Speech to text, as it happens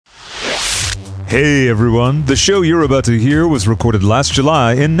Hey everyone, the show you're about to hear was recorded last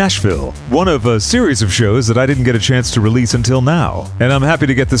July in Nashville, one of a series of shows that I didn't get a chance to release until now. And I'm happy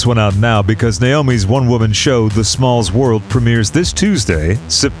to get this one out now because Naomi's one-woman show, The Smalls World, premieres this Tuesday,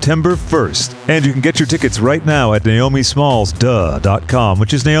 September 1st. And you can get your tickets right now at naomismalls.com,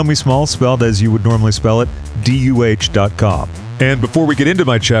 which is Naomi Smalls spelled as you would normally spell it, DUH.com. And before we get into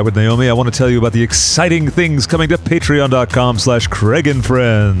my chat with Naomi, I want to tell you about the exciting things coming to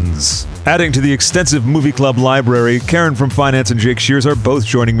patreon.com/CraigandFriends. Adding to the extensive movie club library, Karen from Finance and Jake Shears are both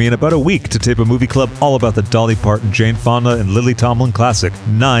joining me in about a week to tape a movie club all about the Dolly Parton, Jane Fonda, and Lily Tomlin classic,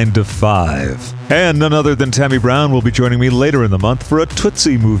 9 to 5. And none other than Tammy Brown will be joining me later in the month for a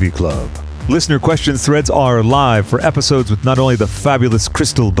Tootsie Movie Club. Listener questions threads are live for episodes with not only the fabulous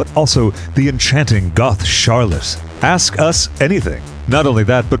Crystal, but also the enchanting goth Charlotte. Ask us anything. Not only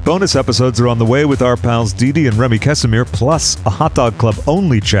that, but bonus episodes are on the way with our pals Dee Dee and Remy Kessimir, plus a Hot Dog Club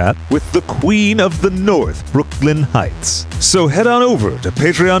only chat with the Queen of the North, Brooklyn Heights. So head on over to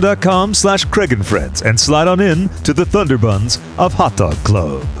patreon.com/CraigandFriends and slide on in to the Thunderbuns of Hot Dog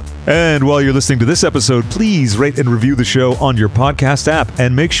Club. And while you're listening to this episode, please rate and review the show on your podcast app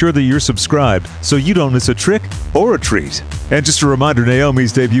and make sure that you're subscribed so you don't miss a trick or a treat. And just a reminder,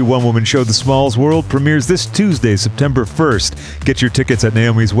 Naomi's debut one-woman show, The Smalls World, premieres this Tuesday, September 1st. Get your tickets at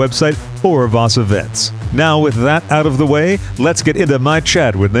Naomi's website or Voss Events. Now, with that out of the way, let's get into my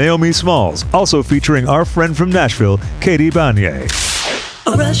chat with Naomi Smalls, also featuring our friend from Nashville, Katie Banier.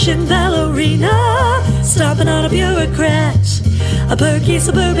 A Russian ballerina, stomping on a bureaucrat, a perky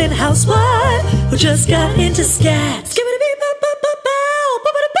suburban housewife who just got into scat.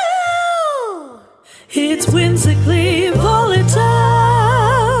 It's whimsically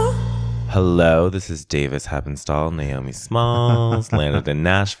volatile. Hello, this is Davis Happenstall, Naomi Smalls, landed in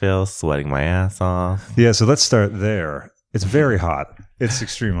Nashville, sweating my ass off. Yeah, so let's start there. It's very hot. It's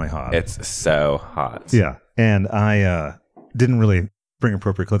extremely hot. It's so hot. Yeah, and I didn't really bring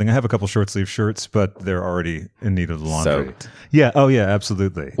appropriate clothing. I have a couple short sleeve shirts, but they're already in need of the laundry. Soaked. Yeah. Oh, yeah.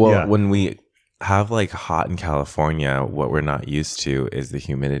 Absolutely. Well, yeah. when we have like hot in California, what we're not used to is the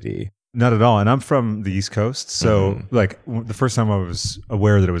humidity. Not at all. And I'm from the East Coast, so like the first time I was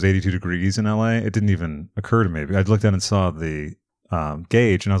aware that it was 82 degrees in LA, it didn't even occur to me. I looked down and saw the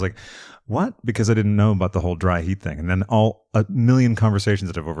gauge, and I was like, "What?" Because I didn't know about the whole dry heat thing. And then a million conversations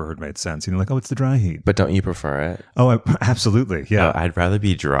that I've overheard made sense. You know, like, "Oh, it's the dry heat." But don't you prefer it? Oh, absolutely. Yeah. I'd rather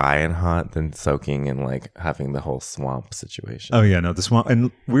be dry and hot than soaking and like having the whole swamp situation. Oh, yeah. No, the swamp. And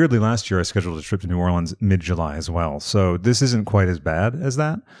weirdly, last year I scheduled a trip to New Orleans mid-July as well. So this isn't quite as bad as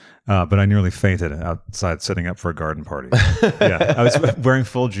that. But I nearly fainted outside setting up for a garden party. Yeah. I was wearing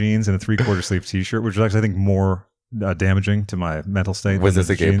full jeans and a 3/4 sleeve t-shirt, which was actually, I think, more damaging to my mental state. Was this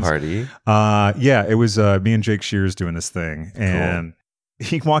a gay party? Yeah, it was me and Jake Shears doing this thing, and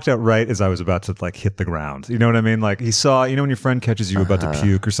he walked out right as I was about to like hit the ground. You know what I mean? Like he saw, you know, when your friend catches you about to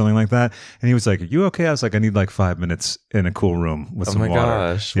puke or something like that, and he was like, "Are you okay?" I was like, "I need like 5 minutes in a cool room with some water." Oh my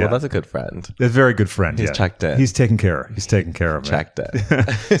gosh! Yeah. Well, that's a good friend. A very good friend. He's checked in. He's taken care. He's taken care of. Checked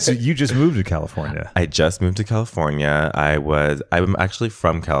it. So you just moved to California? I just moved to California. I'm actually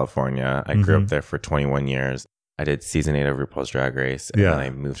from California. I grew up there for 21 years. I did season 8 of RuPaul's Drag Race, and then I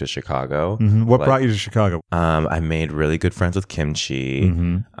moved to Chicago. What brought you to Chicago? I made really good friends with Kimchi,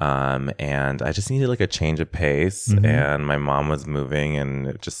 and I just needed like a change of pace. And my mom was moving, and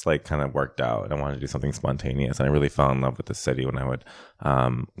it just like kind of worked out. I wanted to do something spontaneous, and I really fell in love with the city when I would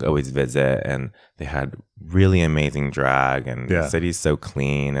always visit. And they had really amazing drag, and the city's so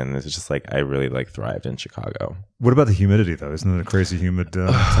clean, and it's just like I really like thrived in Chicago. What about the humidity though? Isn't it a crazy humid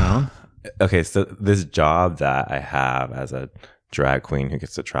town? Okay, so this job that I have as a drag queen who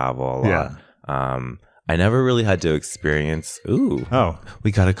gets to travel a lot, I never really had to experience.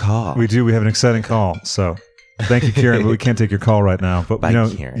 We got a call. We do. We have an exciting call. So thank you, Karen, but we can't take your call right now. But you know,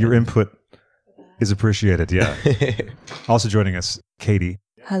 your input is appreciated. Yeah. Also joining us, Katie.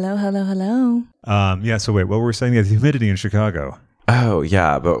 Hello, hello, hello. Yeah. So wait, what were we saying? Yeah, the humidity in Chicago. Oh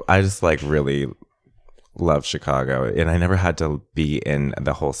yeah, but I just like really love Chicago, and I never had to be in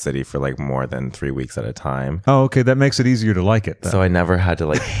the whole city for like more than 3 weeks at a time. Oh, okay, that makes it easier to like it then. So I never had to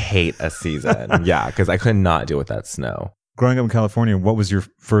like hate a season. Yeah, because I could not deal with that snow. Growing up in California, what was your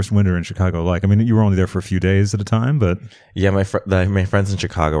first winter in Chicago like? I mean, you were only there for a few days at a time, but yeah, my friends in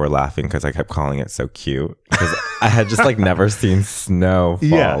Chicago were laughing because I kept calling it so cute, because I had just like never seen snow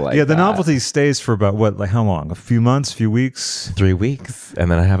fall like the that. novelty stays for about what, like how long? A few months, few weeks? 3 weeks,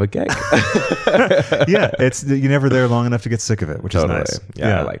 and then I have a gig. Yeah, you're never there long enough to get sick of it, which is nice.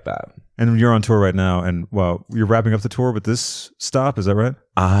 Yeah, I like that. And you're on tour right now, and well, you're wrapping up the tour with this stop, is that right?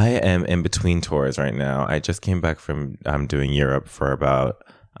 I am in between tours right now. I just came back from doing Europe for about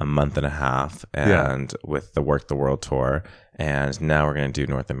a month and a half, and with the Work the World tour. And now we're going to do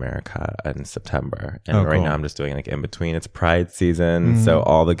North America in September. And right now I'm just doing like in between. It's Pride season. So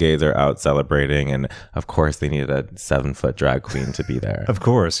all the gays are out celebrating. And of course, they needed a 7-foot drag queen to be there. Of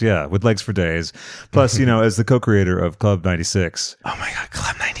course, yeah, with legs for days. Plus, as the co-creator of Club 96. Oh my God,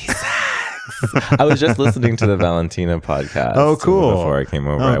 Club 96. I was just listening to the Valentina podcast. Oh, cool. Before I came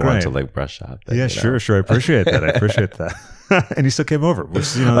over, I wanted to like brush up. Yeah, sure. I appreciate that. And you still came over,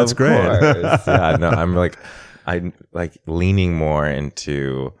 which, that's great. Yeah, no, I'm leaning more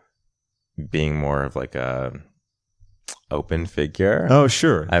into being more of like a open figure. Oh,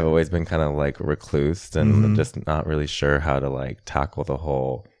 sure. I've always been kind of like recluse and just not really sure how to like tackle the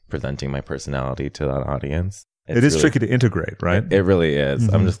whole presenting my personality to that audience. It is really tricky to integrate, right? It really is.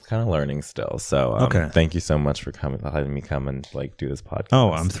 I'm just kind of learning still. So thank you so much for letting me come and like do this podcast.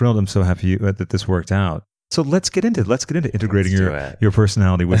 Oh, I'm thrilled. I'm so happy that this worked out. So let's get into integrating your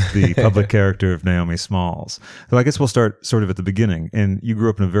personality with the public character of Naomi Smalls. So I guess we'll start sort of at the beginning. And you grew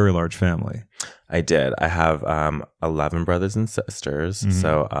up in a very large family. I did. I have 11 brothers and sisters.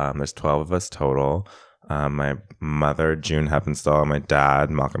 So there's 12 of us total. My mother, June Heppenstall, and my dad,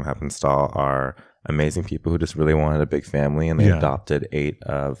 Malcolm Heppenstall, are amazing people who just really wanted a big family, and they adopted 8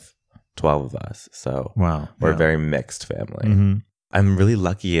 of 12 of us. So we're a very mixed family. I'm really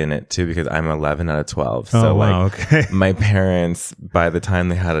lucky in it too because I'm 11 out of 12. So my parents, by the time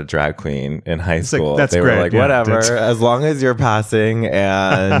they had a drag queen in high school, they were like, whatever, as long as you're passing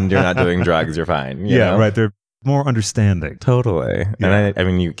and you're not doing drugs, you're fine. You know? Right. They're more understanding. Totally. And I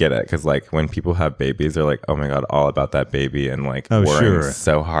mean, you get it because like when people have babies, they're like, oh my God, all about that baby and like worrying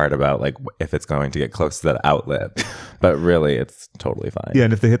so hard about like if it's going to get close to that outlet. But really, it's totally fine. Yeah.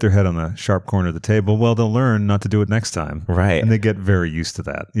 And if they hit their head on the sharp corner of the table, well, they'll learn not to do it next time. Right. And they get very used to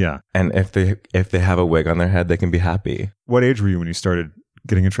that. Yeah. And if they have a wig on their head, they can be happy. What age were you when you started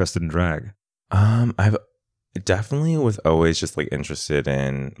getting interested in drag? I've definitely was always just like interested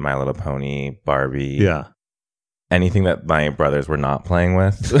in My Little Pony, Barbie. Yeah. Anything that my brothers were not playing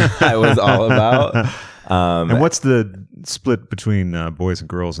with, I was all about. And what's the split between boys and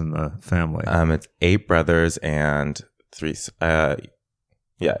girls in the family? It's 8 brothers and 3.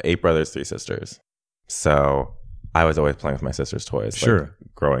 8 brothers, 3 sisters. So I was always playing with my sister's toys. Like,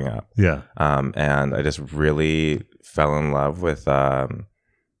 growing up. Yeah. And I just really fell in love with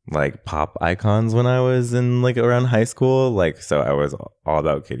like pop icons when I was in like around high school. Like, so I was all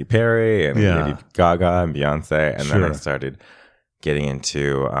about Katy Perry and Lady Gaga and Beyonce. And then I started getting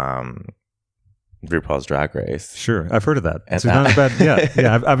into RuPaul's Drag Race. Sure. I've heard of that. It's not bad.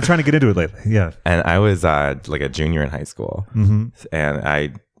 Yeah. I've been trying to get into it lately. Yeah. And I was like a junior in high school. And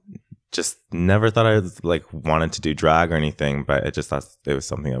I just never thought I was like wanted to do drag or anything, but it just thought it was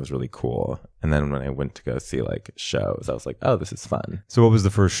something that was really cool. And then when I went to go see like shows, I was like, oh, this is fun. So what was the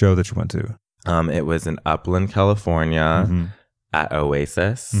first show that you went to? It was in Upland, California at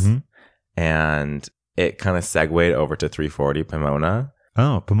Oasis. And it kind of segued over to 340 Pomona.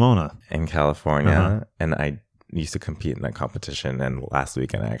 Oh, Pomona. In California. And I used to compete in that competition. And last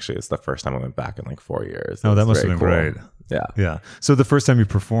weekend, actually, it's the first time I went back in like 4 years. Oh, that must have been great. Yeah. Yeah. So the first time you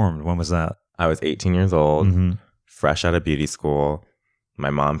performed, when was that? I was 18 years old, fresh out of beauty school. My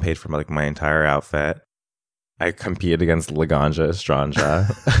mom paid for like my entire outfit. I competed against Laganja Estranja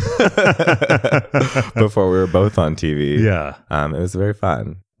before we were both on TV. Yeah. It was very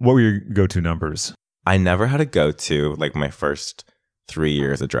fun. What were your go-to numbers? I never had a go-to like my first 3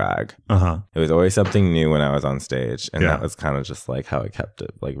 years of drag. It was always something new when I was on stage. And that was kind of just like how I kept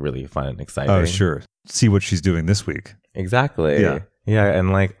it like really fun and exciting. Oh, sure. See what she's doing this week. Exactly. Yeah.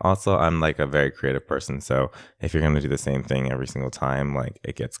 And like also I'm like a very creative person. So if you're going to do the same thing every single time, like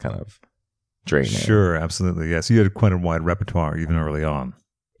it gets kind of draining. Sure. Absolutely. Yes. You had quite a wide repertoire even early on.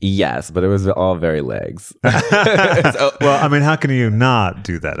 Yes, but it was all very legs. Well, I mean, how can you not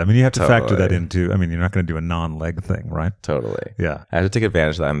do that? I mean, you have to factor that into, I mean, you're not going to do a non-leg thing, right? Totally. Yeah. I have to take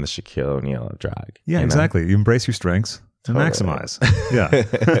advantage that I'm the Shaquille O'Neal of drag. Yeah, exactly. You embrace your strengths and maximize. Yeah.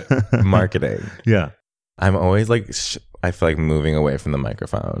 Marketing. Yeah. I'm always like, I feel like moving away from the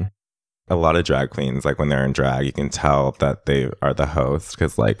microphone. A lot of drag queens, like when they're in drag, you can tell that they are the host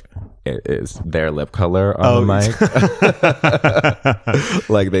because like it is their lip color on the mic.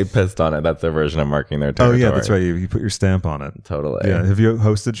 Like they pissed on it. That's their version of marking their territory. Oh yeah, that's right. You put your stamp on it. Totally. Yeah. Have you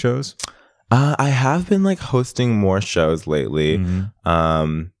hosted shows? I have been like hosting more shows lately.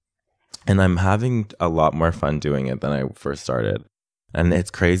 And I'm having a lot more fun doing it than I first started. And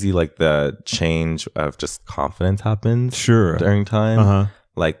it's crazy like the change of just confidence happens during time.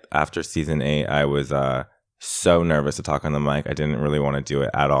 Like after season 8, I was so nervous to talk on the mic. I didn't really want to do it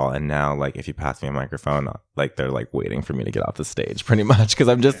at all. And now, like, if you pass me a microphone, like, they're like waiting for me to get off the stage pretty much, because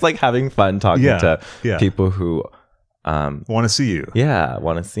I'm just like having fun talking to people who want to see you. Yeah,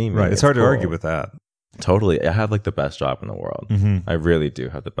 want to see me. Right. It's hard to argue with that. Totally. I have like the best job in the world. Mm-hmm. I really do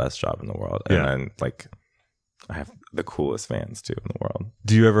have the best job in the world. Yeah. And like, I have the coolest fans too in the world.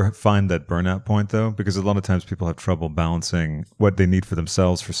 Do you ever find that burnout point though? Because a lot of times people have trouble balancing what they need for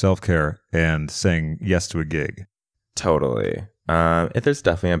themselves for self-care and saying yes to a gig. Totally. There's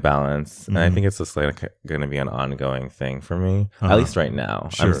definitely a balance. And I think it's just like going to be an ongoing thing for me, at least right now.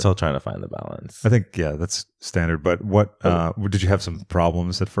 Sure. I'm still trying to find the balance. I think, that's standard. But what, did you have some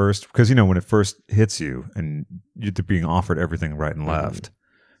problems at first? Because, when it first hits you and you're being offered everything right and left,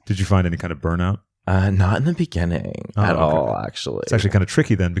 did you find any kind of burnout? Not in the beginning at all, actually. It's actually kind of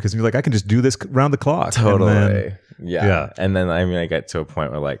tricky then, because you're like, I can just do this round the clock. Totally. And then, And then, I get to a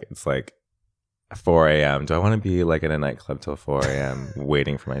point where like, it's like 4 a.m. Do I want to be like in a nightclub till 4 a.m.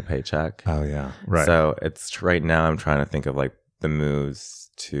 waiting for my paycheck? Oh, yeah. Right. So it's right now I'm trying to think of like the moves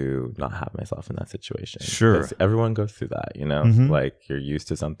to not have myself in that situation. Sure. Everyone goes through that, Mm-hmm. Like you're used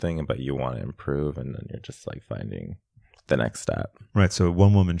to something, but you want to improve, and then you're just like finding the next step. Right. So a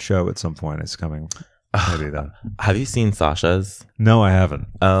one-woman show at some point is coming. Maybe then. Have you seen Sasha's? No, I haven't.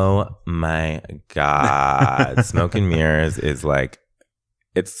 Oh my God. Smoke and Mirrors is like,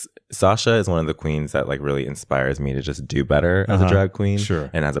 Sasha is one of the queens that like really inspires me to just do better as a drag queen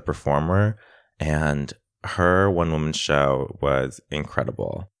and as a performer. And her one-woman show was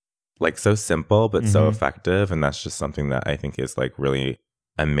incredible. Like so simple, but so effective. And that's just something that I think is like really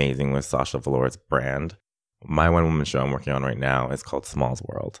amazing with Sasha Velour's brand. My one-woman show I'm working on right now is called Smalls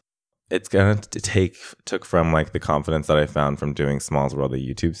World. It's gonna took from like the confidence that I found from doing Smalls World, the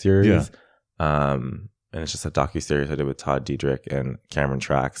YouTube series. And it's just a docuseries I did with Todd Diedrich and Cameron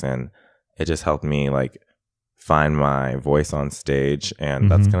Trax, and it just helped me like find my voice on stage, and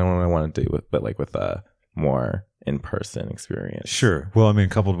that's kind of what I want to do with a more in-person experience. Sure. Well, I mean,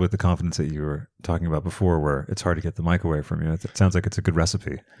 coupled with the confidence that you were talking about before, where it's hard to get the mic away from you, it sounds like it's a good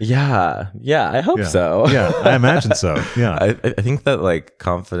recipe. Yeah, I hope so. Yeah, I imagine so. Yeah, I think that like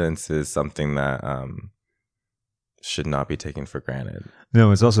confidence is something that should not be taken for granted.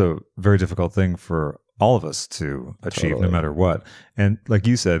 No, it's also a very difficult thing for all of us to achieve, no matter what. And like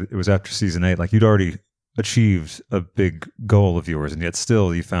you said, it was after season 8, like you'd already achieved a big goal of yours, and yet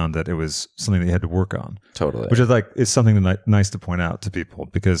still you found that it was something that you had to work on. Totally. Which is like, is something nice to point out to people,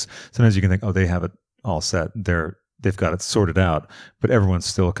 because sometimes you can think, oh, they have it all set. They've got it sorted out, but everyone's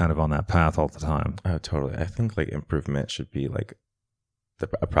still kind of on that path all the time. Oh, totally. I think like improvement should be like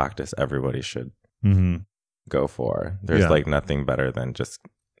a practice everybody should go for. There's like nothing better than just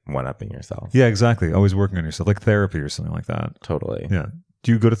one-upping yourself. Yeah, exactly. Always working on yourself, like therapy or something like that. Totally. Yeah.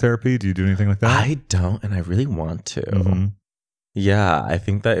 Do you go to therapy? Do you do anything like that? I don't, and I really want to. Yeah, I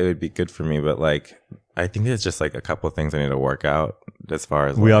think that it would be good for me, but like, I think it's just like a couple of things I need to work out as far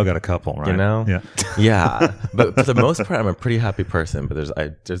as we all got a couple, right? Yeah. Yeah. But for the most part, I'm a pretty happy person, but there's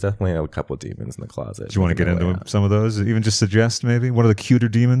definitely a couple of demons in the closet. Do you want to get into some of those? Even just suggest maybe? What are the cuter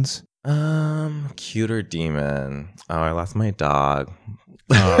demons? Cuter demon. Oh, I lost my dog.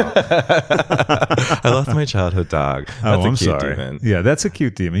 I lost my childhood dog. That's I'm sorry. Demon. Yeah, that's a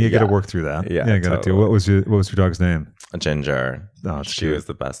cute demon. You got to work through that. Yeah, you got to do. What was your dog's name? Ginger. Oh, she was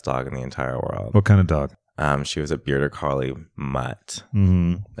the best dog in the entire world. What kind of dog? She was a bearded collie mutt,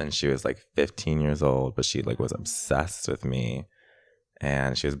 and she was like 15 years old, but she like was obsessed with me,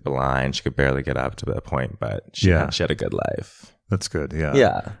 and she was blind. She could barely get up to that point, but she had a good life. That's good.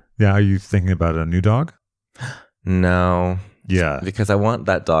 Yeah. Yeah. Are you thinking about a new dog? No. Yeah. Because I want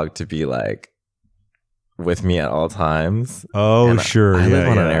that dog to be like with me at all times. Oh, and sure. I live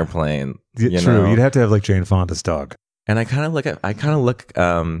on an airplane. Yeah, true. You'd have to have like Jane Fonda's dog. And I kind of look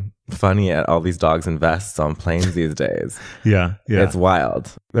funny at all these dogs in vests on planes these days. Yeah. It's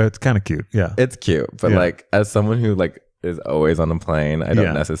wild. It's kind of cute. Yeah. It's cute. But like as someone who like is always on a plane, I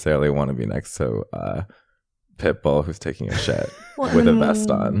don't necessarily want to be next to Pitbull who's taking a shit with a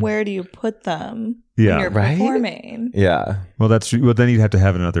vest on. Where do you put them when you're performing? Yeah. Well, that's true. Well, then you'd have to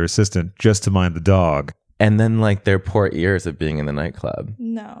have another assistant just to mind the dog. And then like their poor ears of being in the nightclub.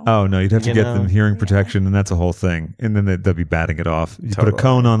 No. Oh, no. You'd have to get them hearing protection, and that's a whole thing. And then they'll be batting it off. You put a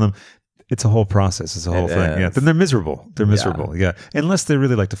cone on them. It's a whole process. It's a whole thing. Yeah. Then they're miserable. Yeah. Unless they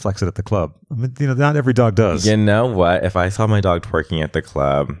really like to flex it at the club. I mean, not every dog does. You know what? If I saw my dog twerking at the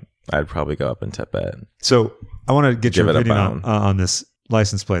club, I'd probably go up and tip it. So I want to get your opinion on this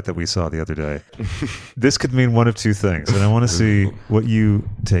license plate that we saw the other day. This could mean one of two things, and I want to see what you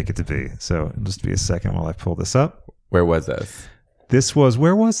take it to be. So just be a second while I pull this up. Where was this? This was,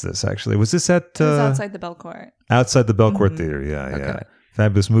 where was this actually? Was this at... It was outside the Belcourt. Outside the Belcourt Theater, yeah.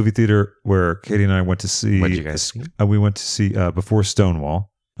 Fabulous movie theater where Katie and I went to see... What did you guys see? We went to see Before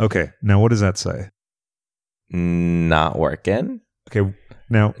Stonewall. Okay, now what does that say? Not working. Okay,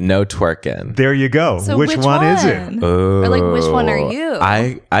 now... No twerking. There you go. So which one is it? Ooh. Or like, which one are you?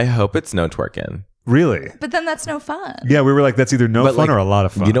 I hope it's no twerking. Really? But then that's no fun. Yeah, we were like, that's either no But, fun like, or a lot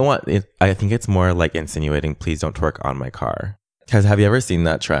of fun. You know what? I think it's more like insinuating, please don't twerk on my car. Because have you ever seen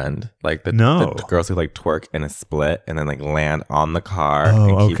that trend? Like the girls who like twerk in a split and then like land on the car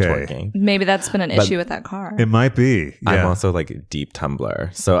and keep twerking. Maybe that's been an issue with that car. It might be. Yeah. I'm also like deep Tumbler,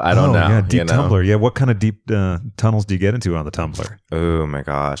 so I don't know. Yeah, deep Tumbler. Yeah, what kind of deep tunnels do you get into on the Tumbler? Oh my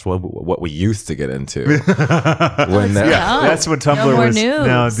gosh, what we used to get into when that's when Tumblr was.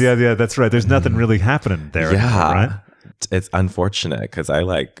 No, yeah, that's right. There's nothing really happening there. Yeah, right. It's unfortunate because I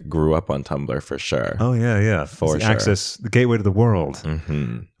like grew up on Tumblr for sure. Oh yeah, for sure. Access, the gateway to the world.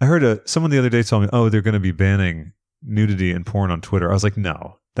 Mm-hmm. I heard someone the other day told me, oh, they're going to be banning nudity and porn on Twitter. I was like,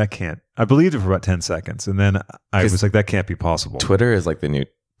 no, that can't. I believed it for about 10 seconds, and then I was like, that can't be possible. Twitter is like the new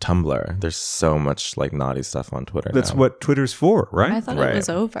Tumblr. There's so much like naughty stuff on Twitter. That's what Twitter's for, right? I thought it was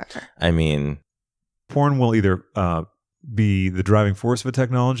over. I mean, porn will either be the driving force of a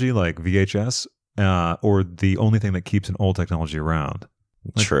technology like VHS. Or the only thing that keeps an old technology around.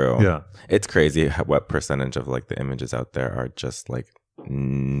 Like, true. Yeah. It's crazy what percentage of like the images out there are just like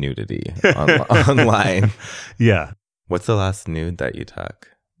nudity online. Yeah. What's the last nude that you took?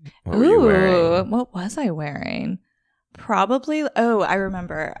 What were you wearing? What was I wearing? Probably. Oh, I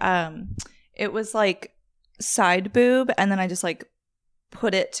remember. It was like side boob, and then I just like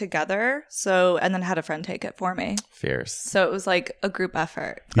put it together. And then had a friend take it for me. Fierce. So it was like a group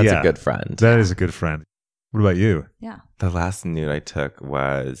effort. That's a good friend. That is a good friend. What about you? Yeah. The last nude I took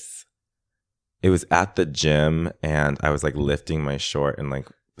it was at the gym, and I was like lifting my short and like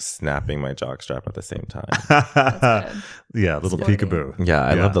snapping my jockstrap at the same time. That's good. Yeah, little peekaboo. Yeah,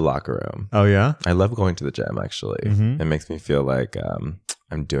 I love the locker room. Oh yeah? I love going to the gym actually. It makes me feel like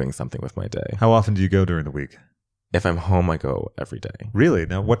I'm doing something with my day. How often do you go during the week? If I'm home, I go every day. Really?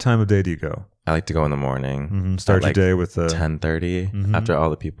 Now, what time of day do you go? I like to go in the morning. Start your day with 10:30 after all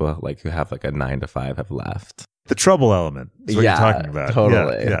the people like who have like a 9 to 5 have left. The trouble element is what you're talking about.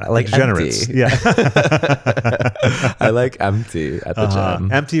 Totally. Yeah. Like degenerates. empty. Yeah. I like empty at the gym.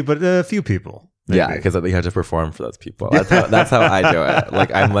 Empty, but a few people. Maybe. Yeah, because you have to perform for those people. That's how I do it.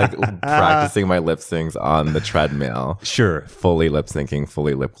 Like I'm like practicing my lip syncs on the treadmill. Sure. Fully lip syncing,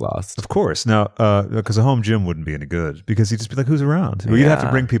 fully lip glossed. Of course. Now, because a home gym wouldn't be any good because you'd just be like, who's around? Well, you'd have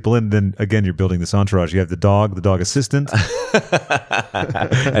to bring people in. Then again, you're building this entourage. You have the dog assistant. And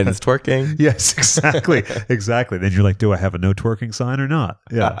it's twerking. Yes, exactly. Exactly. Then you're like, do I have a no twerking sign or not?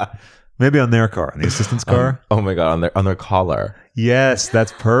 Yeah. Maybe on their car, on the assistant's car. Oh my God, on their collar. Yes,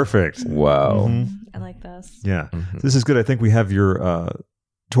 that's perfect. Whoa. I like this. Yeah. This is good. I think we have your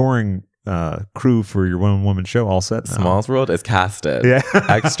touring crew for your one-woman show all set now. Smalls World is casted. Yeah.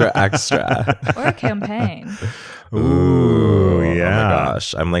 Extra. Or a campaign. Ooh, yeah. Oh my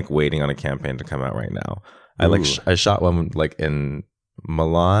gosh. I'm like waiting on a campaign to come out right now. I shot one like in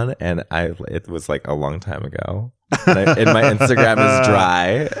Milan, and it was like a long time ago. And my Instagram is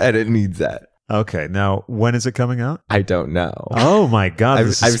dry and it needs it. Okay, now when is it coming out? I don't know. Oh my God,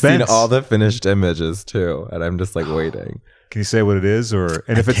 I've seen all the finished images too, and I'm just like waiting. Can you say what it is, or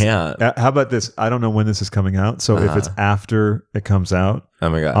if it's can't? How about this? I don't know when this is coming out, so if it's after it comes out, oh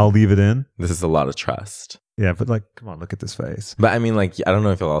my God, I'll leave it in. This is a lot of trust. Yeah, but like, come on, look at this face. But I mean, like, I don't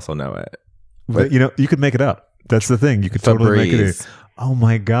know if you'll also know it. But you could make it up. That's the thing. You could totally make it. Oh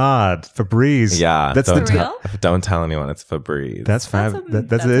my God, Febreze. Yeah, that's don't tell anyone it's Febreze. That's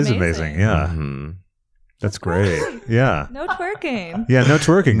that is amazing. Yeah, that's great. Yeah, no twerking. Yeah, no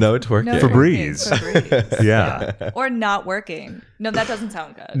twerking. No twerking. Febreze. Yeah, or not working. No, that doesn't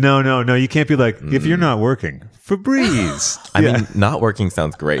sound good. No. You can't be like if you're not working. Febreze. I mean, not working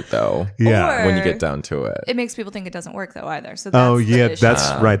sounds great though. Yeah, when you get down to it, it makes people think it doesn't work though either. So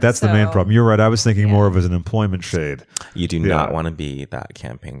that's right. That's the main problem. You're right. I was thinking more of as an employment shade. You do not want to be that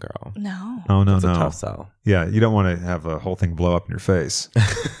campaign girl. No. Oh no, it's a tough sell. Yeah, you don't want to have a whole thing blow up in your face.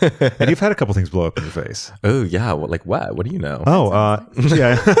 And you've had a couple things blow up in your face. Oh yeah, well, like what? What do you know? Oh,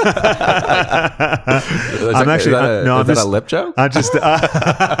 yeah. I'm actually is that a lip joke? I just.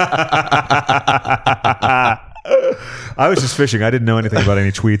 I was just fishing. I didn't know anything about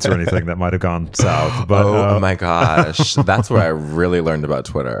any tweets or anything that might have gone south. But oh my gosh, that's where I really learned about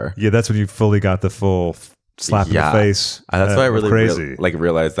Twitter. Yeah, that's when you fully got the full slap in the face. That's why I really crazy.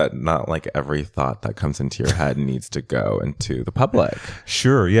 Realized that not like every thought that comes into your head needs to go into the public.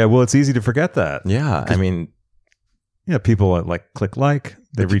 Sure. Yeah. Well, it's easy to forget that. Yeah. I mean, Yeah, people like click like,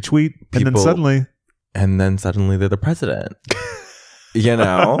 they retweet, and then suddenly they're the president. You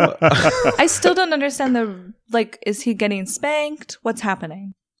know? I still don't understand is he getting spanked? What's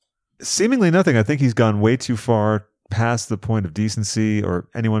happening? Seemingly nothing. I think he's gone way too far past the point of decency or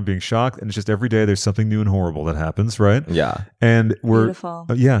anyone being shocked, and it's just every day there's something new and horrible that happens, right? Yeah. And we're beautiful.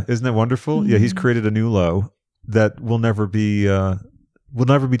 Isn't that wonderful? Mm-hmm. Yeah, he's created a new low that will never be done.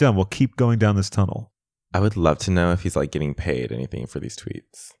 We'll keep going down this tunnel. I would love to know if he's like getting paid anything for these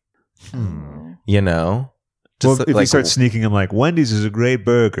tweets. You know? Just well, if you start sneaking him like Wendy's is a great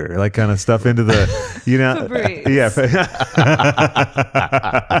burger, like kind of stuff into the, you know, yeah.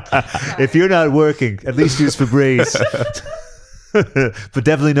 If you're not working, at least use Febreze. But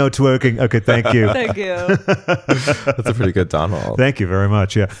definitely no twerking. Okay, thank you. Thank you. That's a pretty good Donald. Thank you very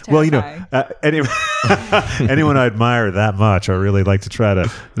much. Yeah. Well, you know, anyone I admire that much, I really like to try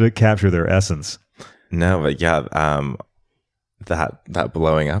to capture their essence. No, but yeah, that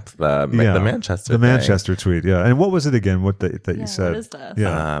blowing up the Manchester Manchester tweet, yeah. And what was it again? What that you said? What is this?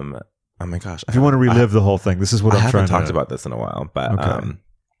 Yeah. Oh my gosh! If you want to relive the whole thing, this is what I'm trying to. I haven't talked about this in a while, but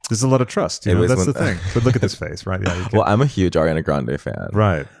there's a lot of trust. You know, that's the thing. But look at this face, right? Yeah. Well, I'm a huge Ariana Grande fan,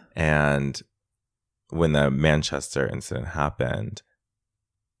 right? And when the Manchester incident happened,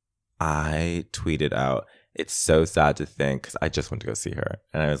 I tweeted out, "It's so sad to think," because I just went to go see her,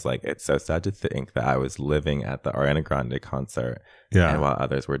 and I was like, "It's so sad to think that I was living at the Ariana Grande concert, and while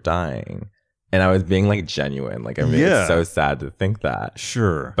others were dying." And I was being like genuine. Like, I mean, it's so sad to think that.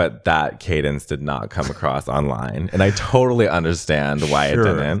 Sure. But that cadence did not come across online. And I totally understand why it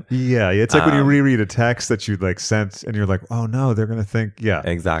didn't. Yeah. It's like when you reread a text that you like sent and you're like, oh no, they're going to think,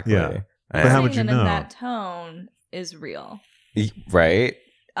 Exactly. Yeah. But how would you know? That tone is real. Right?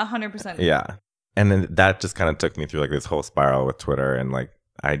 100%. Yeah. And then that just kind of took me through like this whole spiral with Twitter. And like,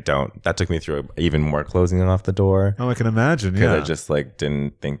 that took me through even more closing off the door. Oh, I can imagine. Because I just like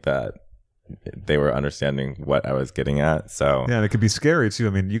didn't think that they were understanding what I was getting at. So yeah, and it could be scary too.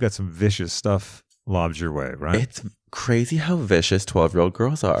 I mean, you got some vicious stuff lobbed your way, right? It's crazy how vicious 12-year-old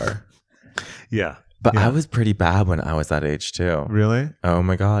girls are. Yeah. But I was pretty bad when I was that age too. Really? Oh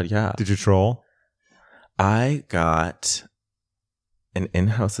my God, yeah. Did you troll? I got an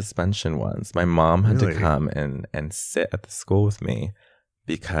in-house suspension once. My mom had to come and sit at the school with me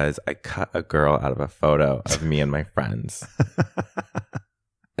because I cut a girl out of a photo of me and my friends.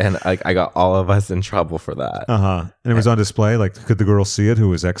 And I got all of us in trouble for that. And it was on display? Like, could the girl see it who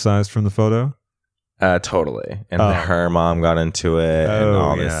was excised from the photo? Totally. And her mom got into it and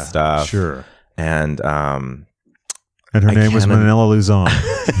all this stuff. Sure. And her name was Manila Luzon.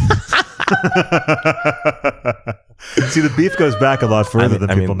 See, the beef goes back a lot further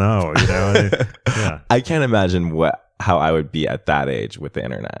than people know. You know? I can't imagine how I would be at that age with the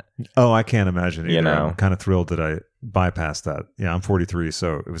internet. Oh, I can't imagine either. You know? I'm kind of thrilled that I bypassed that. Yeah, I'm 43,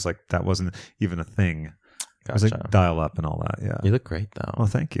 so it was like that wasn't even a thing. Gotcha. It was like dial up and all that. Yeah. You look great though. Oh,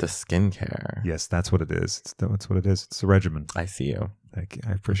 thank you. The skincare. Yes, that's what it is. That's what it is. It's a regimen. I see you. Thank you.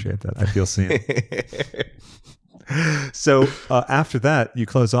 I appreciate that. I feel seen. So after that, you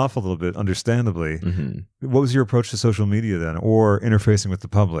close off a little bit, understandably. Mm-hmm. What was your approach to social media then, or interfacing with the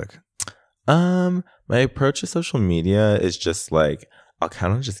public? My approach to social media is just like, I'll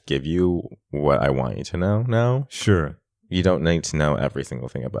kind of just give you what I want you to know now. Sure. You don't need to know every single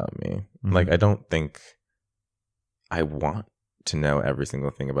thing about me. Mm-hmm. Like, I don't think I want to know every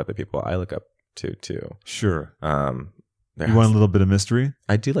single thing about the people I look up to, too. Sure. You want a little bit of mystery?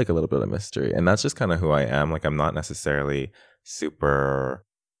 I do like a little bit of mystery. And that's just kind of who I am. Like, I'm not necessarily super...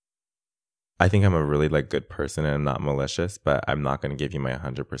 I think I'm a really like good person and I'm not malicious, but I'm not going to give you my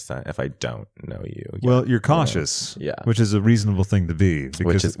 100% if I don't know you. Well, you're cautious, which is a reasonable thing to be.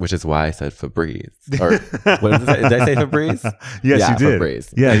 Which is why I said Febreze. Or what did I say Febreze? Yes, you did.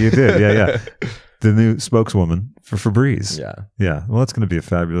 Febreze. Yeah, you did. Yeah. The new spokeswoman for Febreze. Yeah. Well, that's going to be a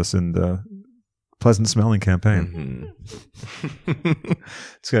fabulous and pleasant smelling campaign. Mm-hmm.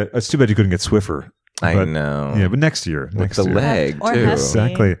 It's too bad you couldn't get Swiffer. I know. Yeah, but next year. With the leg, or too. hefty.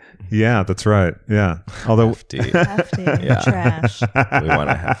 Exactly. Yeah, that's right. Yeah. Although hefty. Yeah. Trash. We want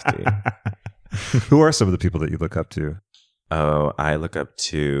a hefty. Who are some of the people that you look up to? Oh, I look up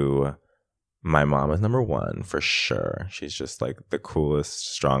to my mom is number one for sure. She's just like the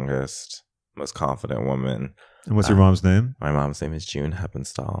coolest, strongest, most confident woman. And what's your mom's name? My mom's name is June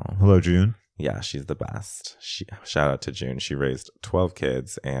Heppenstall. Hello, June. Yeah, she's the best. Shout out to June. She raised 12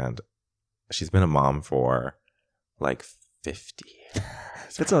 kids and she's been a mom for like 50 years.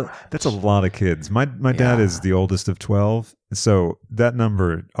 That's a lot of kids. My dad is the oldest of 12, so that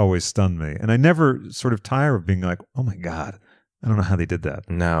number always stunned me. And I never sort of tire of being like, oh my God, I don't know how they did that.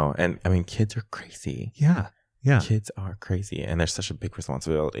 No, and I mean, kids are crazy. Yeah. Yeah. Kids are crazy, and they're such a big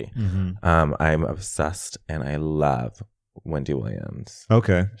responsibility. Mm-hmm. I'm obsessed, and I love Wendy Williams.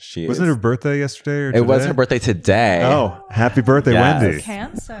 Okay. Wasn't it her birthday yesterday or today? It was her birthday today. Oh, happy birthday, Yes. Wendy.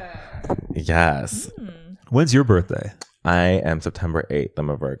 Cancer. Yes. When's your birthday? I am September 8th. I'm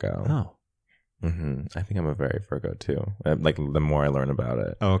a Virgo. Oh. I think I'm a very Virgo too. Like the more I learn about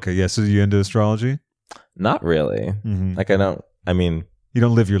it. Oh, okay. Yeah. So you into astrology? Not really. Mm-hmm. Like You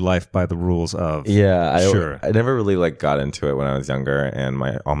don't live your life by the rules of. Yeah, Sure. I never really like got into it when I was younger, and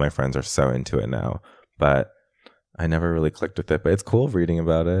all my friends are so into it now. But I never really clicked with it. But it's cool reading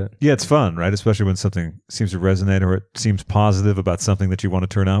about it. Yeah, it's fun, right? Especially when something seems to resonate or it seems positive about something that you want to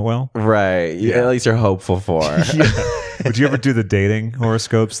turn out well. Right. Yeah. At least you're hopeful for. Would you ever do the dating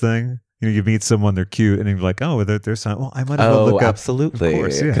horoscopes thing? You meet someone, they're cute, and you're like, oh, they're sign. Well, I might as well look up. Absolutely. Of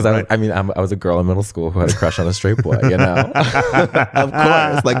course, yeah, Because right. I was a girl in middle school who had a crush on a straight boy, you know? Of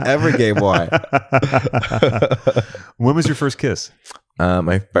course, like every gay boy. When was your first kiss?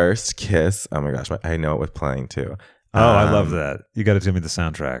 My first kiss, oh my gosh, I know it was playing too. Oh, I love that. You got to tell me the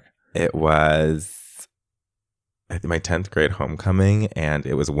soundtrack. It was my 10th grade homecoming, and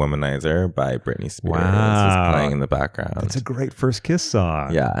it was Womanizer by Britney Spears. Wow. Was playing in the background. That's a great first kiss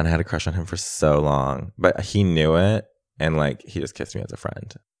song. Yeah, and I had a crush on him for so long, but he knew it, and like he just kissed me as a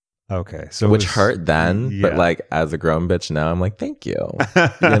friend. Okay. So Which hurt then, but yeah. like as a grown bitch now, I'm like, thank you.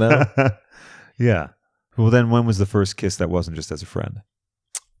 You know? Yeah. Well, then when was the first kiss that wasn't just as a friend?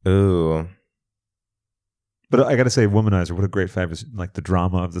 Ooh. But I got to say, Womanizer, what a great fabulous, like the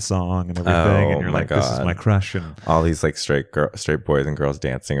drama of the song and everything. Oh, and you're my like, this is God. my crush. And All these like straight boys and girls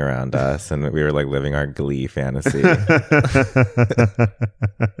dancing around us, and we were like living our Glee fantasy.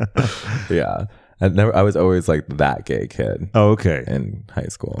 Yeah. I was always like that gay kid Oh, okay. in high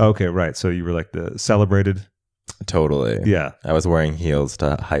school. Okay, right. So you were like the celebrated. Totally. Yeah. I was wearing heels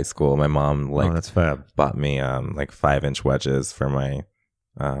to high school. My mom Oh, that's fab. bought me like 5-inch wedges for my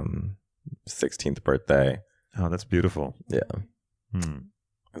 16th birthday. Oh, that's beautiful. Yeah. Hmm.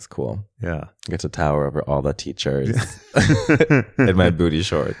 It's cool. Yeah. I get to tower over all the teachers in my booty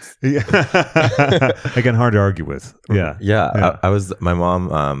shorts. Yeah. Again, hard to argue with. Yeah. Yeah. I was, my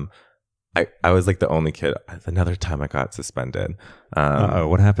mom, I was like the only kid. Another time I got suspended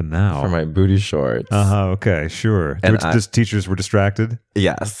What happened now? for my booty shorts. Okay, sure. And Just teachers were distracted.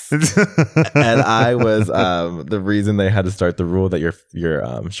 Yes. And I was the reason they had to start the rule that your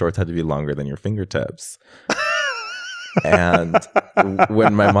shorts had to be longer than your fingertips. And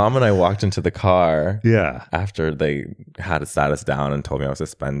when my mom and I walked into the car, Yeah. after they had sat us down and told me I was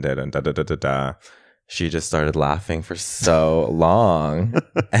suspended and da, she just started laughing for so long.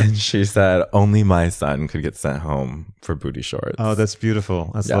 And she said, only my son could get sent home for booty shorts. Oh, that's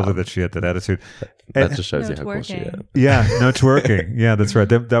beautiful. That's Yeah. lovely that she had that attitude. That just shows No you how cool she is. twerking. Yeah, no twerking. Yeah, that's right.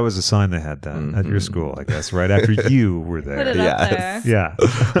 That was a sign they had done at your school, I guess, right after you were Put it there. up there. Yeah.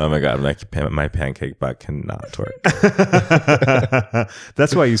 Oh my God, my pancake butt cannot twerk.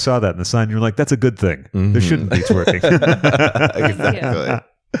 That's why you saw that in the sign. You're like, that's a good thing. There shouldn't be twerking. Exactly.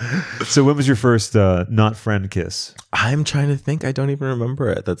 So when was your first not friend kiss? I'm trying to think. I don't even remember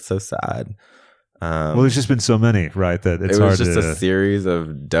it. That's so sad. Well, there's just been so many, right? That it's it was hard just to... a series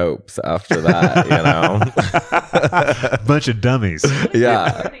of dopes after that, you know? bunch of dummies.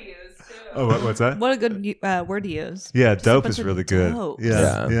 Yeah. Oh, what's that? What a good word to use. Yeah, Just a dope bunch is of really good. dopes.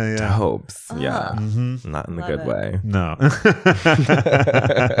 Yeah. Dopes. Yeah. Mm-hmm. Not in the Love good it. way. No.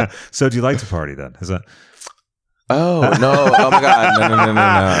 So do you like to party then? Is that... Oh, no. Oh, my God. No.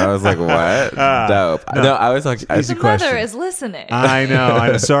 I was like, what? Dope. No, I was like, Easy The question. mother is listening. I know.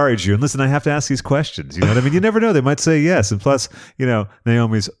 I'm sorry, June. Listen, I have to ask these questions. You know what I mean? You never know. They might say yes. And plus,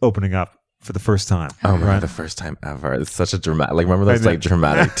 Naomi's opening up for the first time. oh my right? God, the first time ever. It's such a dramatic, like, remember those I know. like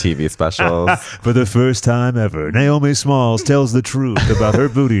dramatic TV specials? For the first time ever, Naomi Smalls tells the truth about her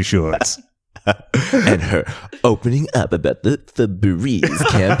booty shorts. And her opening up about the Febreze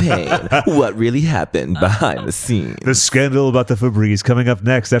campaign. What really happened behind the scenes. The scandal about the Febreze coming up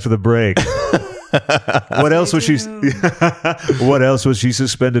next after the break. What else was she? What else was she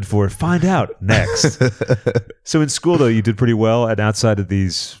suspended for? Find out next. So in school, though, you did pretty well, and outside of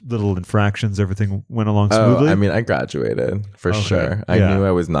these little infractions, everything went along smoothly. I mean, I graduated for Okay. sure. I Yeah. knew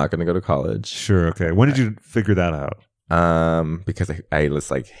I was not going to go to college. Sure. Okay. When did you figure that out? Because I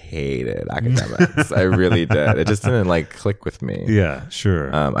just like hated academics. I really did. It just didn't like click with me. Yeah. Sure.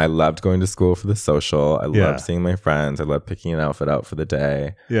 I loved going to school for the social. I Yeah. loved seeing my friends. I loved picking an outfit out for the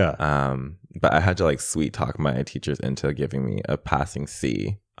day. yeah. But I had to like sweet talk my teachers into giving me a passing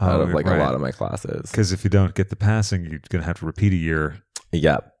C out of like right. a lot of my classes. Because if you don't get the passing, you're gonna have to repeat a year.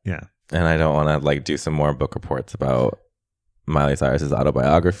 Yep. Yeah. And I don't want to like do some more book reports about Miley Cyrus's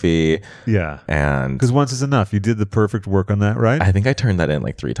autobiography. Yeah. And because once is enough. You did the perfect work on that, right? I think I turned that in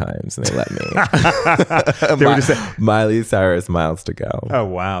like 3 times and they let me. They were just saying, Miley Cyrus, Miles to Go. oh,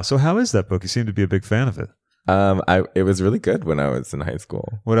 wow. So how is that book? You seem to be a big fan of it. It was really good when I was in high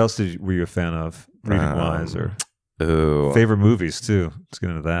school. What else were you a fan of, reading-wise, or Ooh. favorite movies, too? Let's get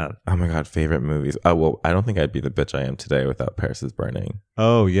into that. Oh my God, favorite movies. Oh, well, I don't think I'd be the bitch I am today without Paris is Burning.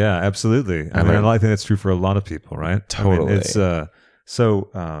 Oh, yeah, absolutely. I mean, I think that's true for a lot of people, right? Totally. I mean, it's,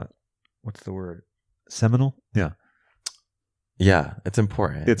 what's the word? Seminal? Yeah. Yeah, it's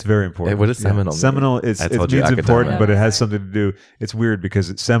important. It's very important. What does seminal mean? Seminal, it means important, academic. but it has something to do. It's weird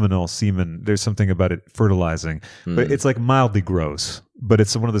because it's seminal, semen. There's something about it fertilizing, but it's like mildly gross. But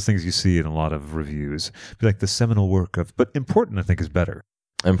it's one of those things you see in a lot of reviews. Be like the seminal work of, but important, I think, is better.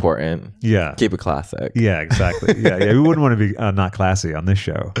 Important. Yeah. Keep it classic. Yeah, exactly. Yeah. We wouldn't want to be not classy on this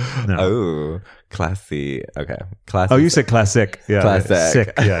show. No. Oh, classy. Okay. Classy. Oh, you said classic. Yeah. Classic.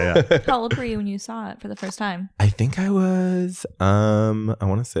 Sick. Yeah. How old were you when you saw it for the first time? I think I was, I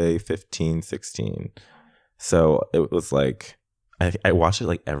want to say 15, 16. So it was like, I watched it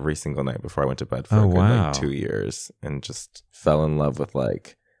like every single night before I went to bed for like 2 years and just fell in love with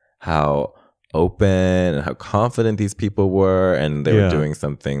like how open and how confident these people were, and they were doing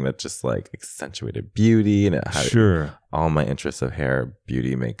something that just like accentuated beauty, and it had all my interests of hair,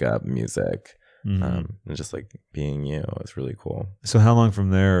 beauty, makeup, music, and just like being you. It was really cool. So how long from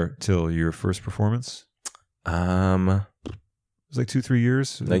there till your first performance? It was like 2-3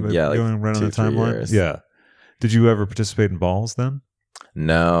 years. Like going right on the 2-3 timeline. years. Yeah. Did you ever participate in balls then?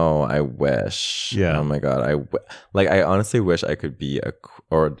 No, I wish. Yeah. Oh my God. I honestly wish I could be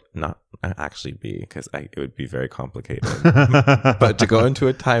or not actually be, because it would be very complicated. But to go into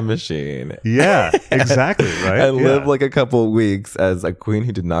a time machine. Yeah, exactly. Right. And live like a couple of weeks as a queen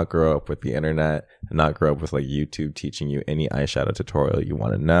who did not grow up with the internet, and not grow up with like YouTube teaching you any eyeshadow tutorial you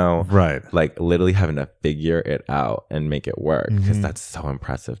want to know. Right. Like literally having to figure it out and make it work, because that's so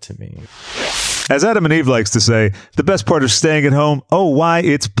impressive to me. As Adam and Eve likes to say, the best part of staying at home,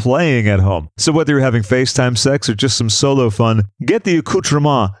 it's playing at home. So whether you're having FaceTime sex or just some solo fun, get the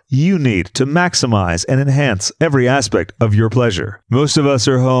accoutrement you need to maximize and enhance every aspect of your pleasure. Most of us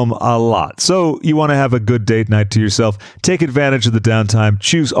are home a lot, so you want to have a good date night to yourself. Take advantage of the downtime,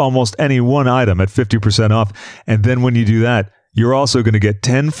 choose almost any one item at 50% off, and then when you do that, you're also going to get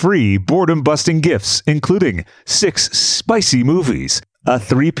 10 free boredom-busting gifts, including 6 spicy movies, a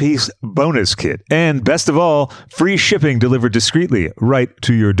 3-piece bonus kit, and best of all, free shipping delivered discreetly right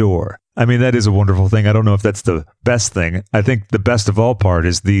to your door. I mean, that is a wonderful thing. I don't know if that's the best thing. I think the best of all part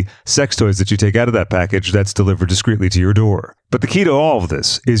is the sex toys that you take out of that package that's delivered discreetly to your door. But the key to all of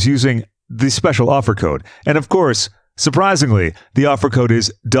this is using the special offer code. And of course, surprisingly, the offer code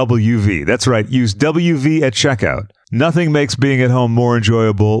is WV. That's right, use WV at checkout. Nothing makes being at home more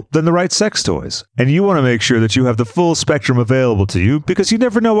enjoyable than the right sex toys. And you want to make sure that you have the full spectrum available to you, because you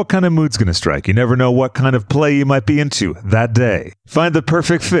never know what kind of mood's going to strike. You never know what kind of play you might be into that day. Find the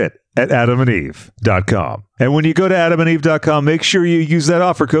perfect fit at adamandeve.com. And when you go to adamandeve.com, make sure you use that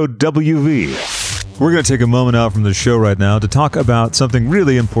offer code WV. We're going to take a moment out from the show right now to talk about something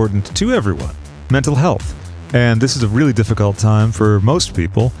really important to everyone: mental health. And this is a really difficult time for most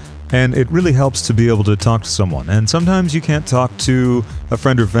people, and it really helps to be able to talk to someone. And sometimes you can't talk to a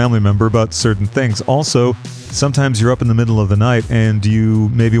friend or family member about certain things. Also, sometimes you're up in the middle of the night and you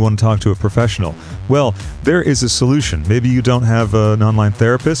maybe want to talk to a professional. Well, there is a solution. Maybe you don't have an online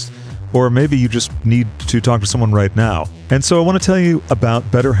therapist, or maybe you just need to talk to someone right now. And so I want to tell you about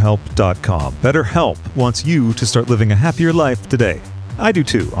BetterHelp.com. BetterHelp wants you to start living a happier life today. I do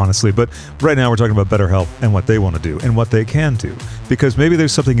too, honestly, but right now we're talking about BetterHelp and what they want to do and what they can do, because maybe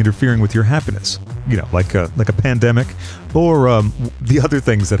there's something interfering with your happiness, like a pandemic, or the other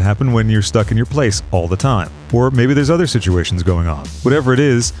things that happen when you're stuck in your place all the time, or maybe there's other situations going on. Whatever it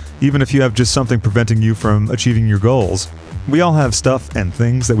is, even if you have just something preventing you from achieving your goals, we all have stuff and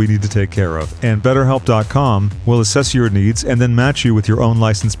things that we need to take care of, and BetterHelp.com will assess your needs and then match you with your own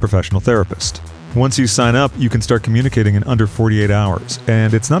licensed professional therapist. Once you sign up, you can start communicating in under 48 hours.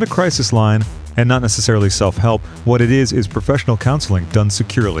 And it's not a crisis line and not necessarily self-help. What it is professional counseling done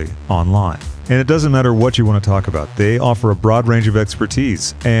securely online. And it doesn't matter what you want to talk about. They offer a broad range of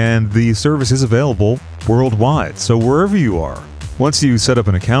expertise, and the service is available worldwide. So wherever you are, once you set up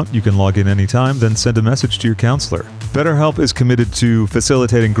an account, you can log in anytime, then send a message to your counselor. BetterHelp is committed to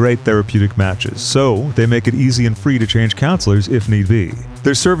facilitating great therapeutic matches, so they make it easy and free to change counselors if need be.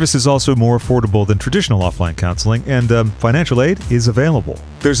 Their service is also more affordable than traditional offline counseling, and financial aid is available.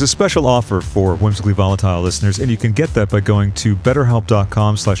 There's a special offer for Whimsically Volatile listeners, and you can get that by going to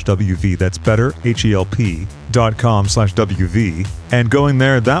betterhelp.com/WV. That's better, HELP.com/WV. And going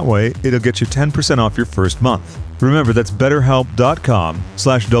there that way, it'll get you 10% off your first month. Remember, that's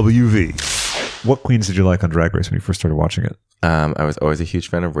betterhelp.com/WV. What queens did you like on Drag Race when you first started watching it? I was always a huge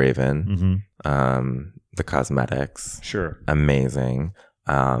fan of Raven. The cosmetics. Sure. Amazing.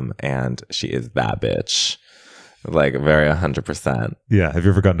 And she is that bitch. Like very 100%. Yeah. Have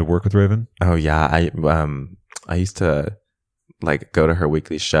you ever gotten to work with Raven? Oh yeah. I used to like go to her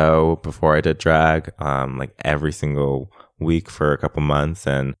weekly show before I did drag, like every single week for a couple months,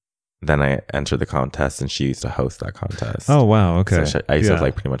 and then I entered the contest, and she used to host that contest. Oh wow. Okay. So I used to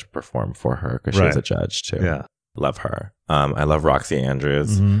like pretty much perform for her because she was a judge too. Yeah. Love her. I love Roxy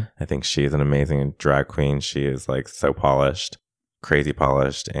Andrews. I think she's an amazing drag queen. She is like so polished, crazy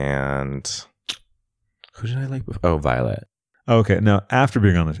polished. And who did I like? Oh, Violet. Okay. Now, after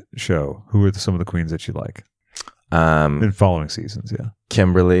being on the show, who are some of the queens that you like? In following seasons, yeah.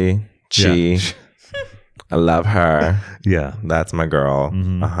 Kimberly, Chi. Yeah. I love her. Yeah. That's my girl.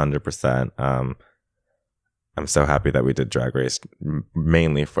 100%. I'm so happy that we did Drag Race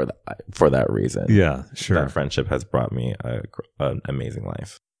mainly for that reason. Yeah, sure. That friendship has brought me an amazing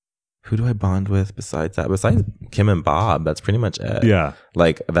life. Who do I bond with besides that? Besides Kim and Bob, that's pretty much it. Yeah.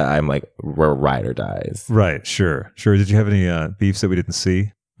 Like that I'm like, we're ride or dies. Right, sure. Did you have any beefs that we didn't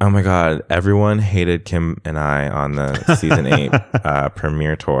see? Oh my God. Everyone hated Kim and I on the season 8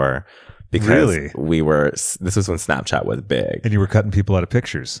 premiere tour because this was when Snapchat was big. And you were cutting people out of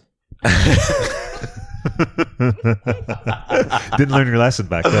pictures. Didn't learn your lesson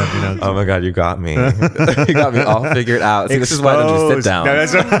back then, you know. Oh my God, you got me. You got me all figured out. See, this is why I don't just sit down.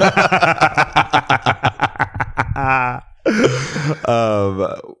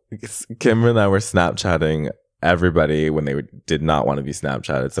 No, Kim and I were Snapchatting everybody when they did not want to be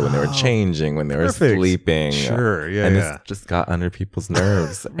Snapchatted. So when they were changing, when they were sleeping. Sure, yeah, and yeah. It just got under people's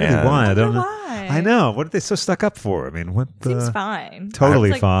nerves. Really, why? I don't know. Why? I know. What are they so stuck up for? I mean, what? Seems fine. Totally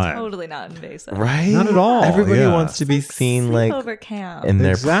it's, like, fine. Totally not invasive. Right? Not at all. Everybody yeah. wants to be seen like camp. in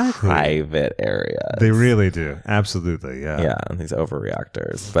their private areas. They really do. Absolutely. Yeah. Yeah. These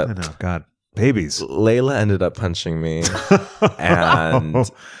overreactors. But I know. God. Babies. Layla ended up punching me. And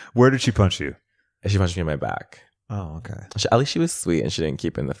where did she punch you? She punched me in my back. Oh, okay. At least she was sweet and she didn't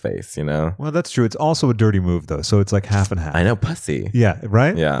keep in the face, you know? Well, that's true. It's also a dirty move, though. So it's like half and half. I know, pussy. Yeah,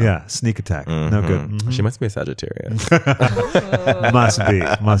 right? Yeah. Yeah, sneak attack. No good. She must be a Sagittarius. Must be.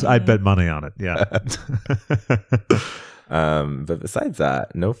 I'd bet money on it. Yeah. But besides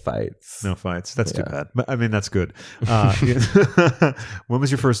that, no fights. No fights. That's too bad. But I mean, that's good. When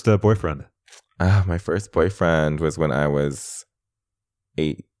was your first boyfriend? My first boyfriend was when I was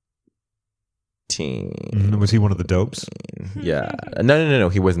 18. Was he one of the dopes? Yeah. No.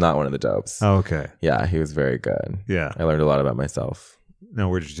 He was not one of the dopes. Oh, okay. Yeah, he was very good. Yeah. I learned a lot about myself. Now,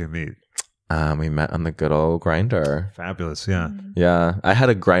 where did you meet? We met on the good old Grindr. Fabulous. Yeah. Yeah. I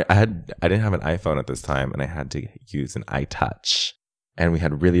didn't have an iPhone at this time, and I had to use an iTouch. And we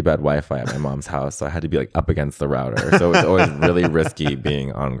had really bad Wi-Fi at my mom's house, so I had to be like up against the router. So it was always really risky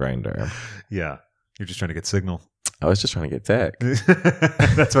being on Grindr. Yeah. You're just trying to get signal. I was just trying to get dick.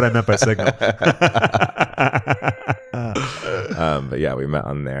 That's what I meant by signal. But yeah, we met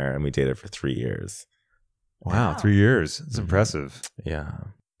on there and we dated for 3 years. Wow, 3 years. It's impressive. Yeah.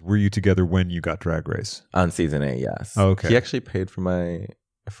 Were you together when you got Drag Race? On season 8, yes. Oh, okay. He actually paid for my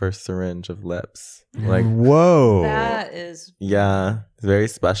first syringe of lips. Like, whoa. That is it's very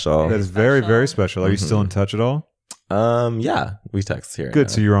special. That is very, very special. Are you still in touch at all? Yeah, we text here. Good.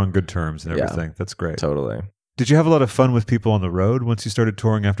 So you're on good terms and everything. Yeah, that's great. Totally. Did you have a lot of fun with people on the road once you started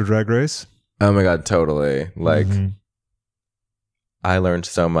touring after Drag Race? Oh my God, totally. Like, I learned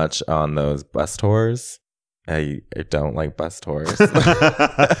so much on those bus tours. I don't like bus tours.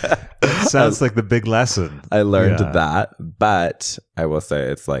 Sounds like the big lesson. I learned that, but I will say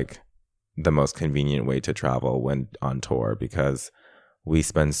it's like the most convenient way to travel when on tour because we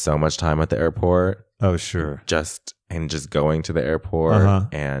spend so much time at the airport. Oh, sure. Just going to the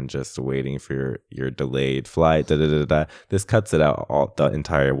airport and just waiting for your delayed flight. This cuts it out all the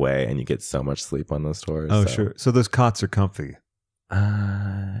entire way, and you get so much sleep on those tours. Oh, sure. So those cots are comfy.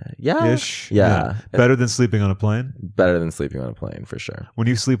 Yeah. Ish. Yeah. Better than sleeping on a plane? Better than sleeping on a plane, for sure. When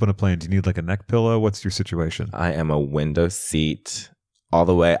you sleep on a plane, do you need like a neck pillow? What's your situation? I am a window seat all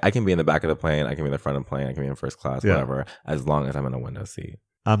the way. I can be in the back of the plane. I can be in the front of the plane. I can be in first class, whatever, as long as I'm in a window seat.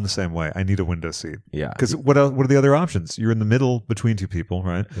 I'm the same way. I need a window seat. Yeah. Because what are the other options? You're in the middle between two people,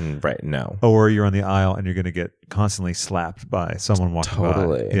 right? Right. No. Or you're on the aisle and you're going to get constantly slapped by someone walking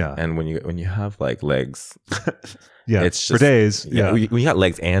Totally. by. Yeah. And when you have like legs, yeah. it's just, for days. Yeah. When you got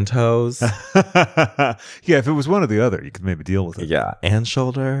legs and toes. Yeah. If it was one or the other, you could maybe deal with it. Yeah. And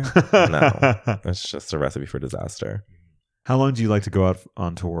shoulder. No. It's just a recipe for disaster. How long do you like to go out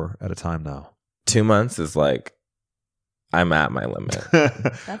on tour at a time now? 2 months is like, I'm at my limit.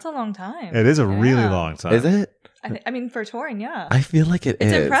 That's a long time. It is a really long time. Is it? I mean, for touring, yeah. I feel like it's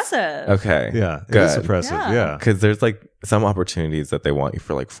impressive. Okay. Yeah. It Good. is impressive. Yeah. Because there's like some opportunities that they want you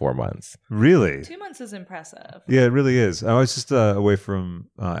for like 4 months. Really? 2 months is impressive. Yeah, it really is. I was just away from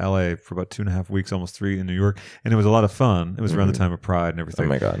LA for about 2.5 weeks, almost 3 in New York, and it was a lot of fun. It was around the time of Pride and everything. Oh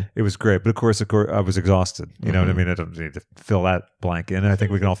my God. It was great. But of course, I was exhausted. You know what I mean? I don't need to fill that blank in. I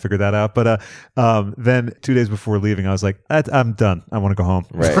think we can all figure that out. But then 2 days before leaving, I was like, I'm done. I want to go home.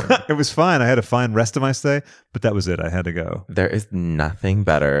 Right. It was fine. I had a fine rest of my stay, but that was it. I had to go. There is nothing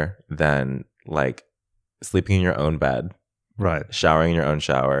better than like sleeping in your own bed. Right. Showering in your own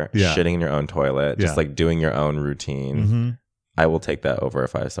shower, Yeah. shitting in your own toilet, just like doing your own routine. Mm-hmm. I will take that over a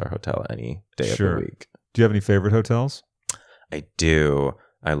 5-star hotel any day of the week. Do you have any favorite hotels? I do.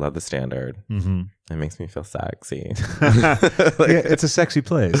 I love the Standard. Mm-hmm. It makes me feel sexy. Yeah, it's a sexy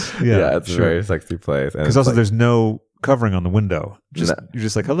place. Yeah, it's a very sexy place. Because also there's no covering on the window. You're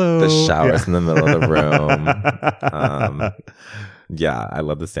just like, hello. The shower's in the middle of the room. Yeah, I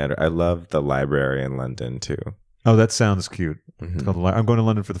love the Standard. I love the library in London too. Oh, that sounds cute. Mm-hmm. It's called I'm going to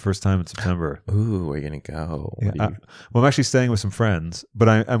London for the first time in September. Ooh, where are you going to go? Yeah, well, I'm actually staying with some friends, but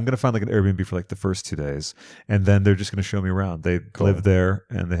I'm going to find like an Airbnb for like the first 2 days. And then they're just going to show me around. They live there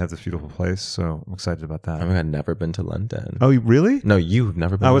and they have this beautiful place. So I'm excited about that. Oh my God, never been to London. Oh, really? No, you've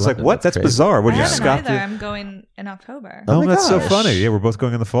never been I to was London. like, what? That's crazy. bizarre. What, I you haven't scoffed either. it? I'm going in October. Oh, my that's so gosh. funny. Yeah, we're both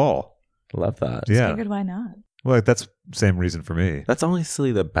going in the fall. Love that. Yeah. Figured why not? Well, that's same reason for me. That's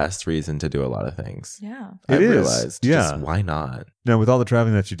honestly the best reason to do a lot of things. Yeah. It I've is. realized. Yeah. Just why not? Now, with all the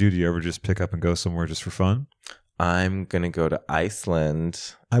traveling that you do you ever just pick up and go somewhere just for fun? I'm going to go to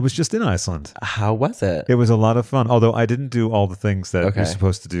Iceland. I was just in Iceland. How was it? It was a lot of fun, although I didn't do all the things that Okay. you're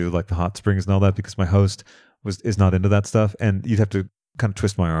supposed to do, like the hot springs and all that, because my host is not into that stuff, and you'd have to kind of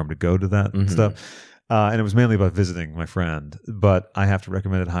twist my arm to go to that stuff. And it was mainly about visiting my friend, but I have to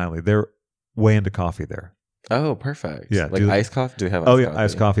recommend it highly. They're way into coffee there. Oh, perfect. Yeah, Like iced coffee? Do we have iced Oh, coffee? yeah,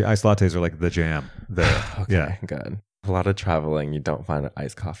 iced coffee. Iced lattes are like the jam there. Okay, Yeah. good. A lot of traveling, you don't find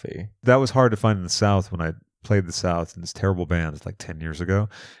iced coffee. That was hard to find in the South when I played the South in this terrible band like 10 years ago.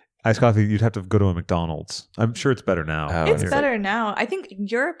 Iced coffee, you'd have to go to a McDonald's. I'm sure it's better now. Oh, It's Here. better now. I think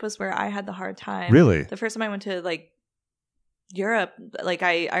Europe was where I had the hard time. Really? The first time I went to like Europe, like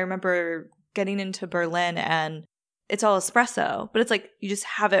I remember getting into Berlin and it's all espresso, but it's like you just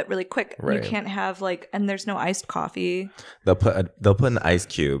have it really quick. Right. You can't have like, and there's no iced coffee. They'll put an ice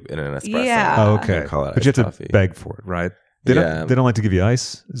cube in an espresso. Yeah. Oh, and okay. call it But you iced have to coffee. beg for it, right? They Yeah. don't like to give you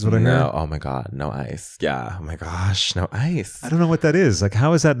ice, is what I heard. No, oh my God, no ice. Yeah, oh my gosh, no ice. I don't know what that is. Like,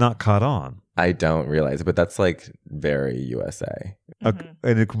 how is that not caught on? I don't realize it, but that's like very USA.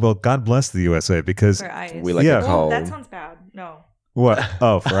 Well, God bless the USA because For ice. We like Yeah. it Well, cold. that sounds bad. No. what?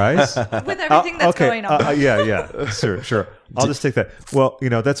 Oh, for ice? With everything that's okay. going on. Yeah. Sure. I'll just take that. Well,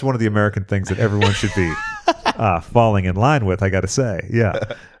 that's one of the American things that everyone should be falling in line with, I got to say. Yeah.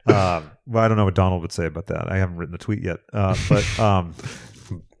 Well, I don't know what Donald would say about that. I haven't written the tweet yet. But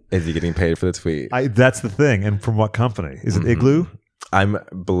Is he getting paid for the tweet? that's the thing. And from what company? Is it Igloo? I'm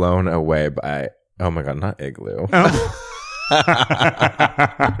blown away by, oh my God, not Igloo. It's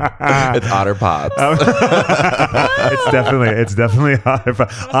Otter Pops. It's definitely Otter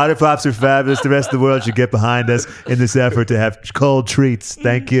Pops. Otter Pops are fabulous. The rest of the world should get behind us in this effort to have cold treats.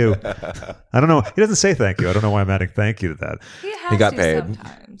 Thank you. I don't know. He doesn't say thank you. I don't know why I'm adding thank you to that. He got to paid.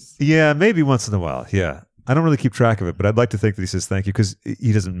 sometimes. Yeah, maybe once in a while. Yeah. I don't really keep track of it, but I'd like to think that he says thank you because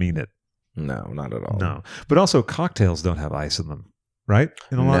he doesn't mean it. No, not at all. No. But also, cocktails don't have ice in them, right?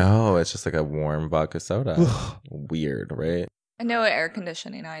 In a lot. No, it's just like a warm vodka soda. Weird, right? And no air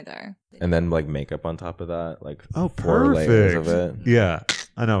conditioning either. And then like makeup on top of that, like Oh, 4 layers of perfect. it. Yeah.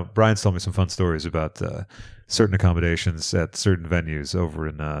 I know. Brian's told me some fun stories about certain accommodations at certain venues over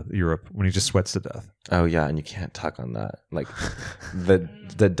in Europe when he just sweats to death. Oh yeah, and you can't tuck on that. Like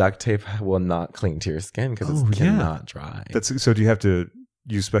the duct tape will not cling to your skin because Oh, it yeah. cannot dry. So do you have to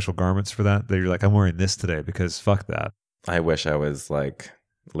use special garments for that? That you're like, I'm wearing this today because fuck that. I wish I was like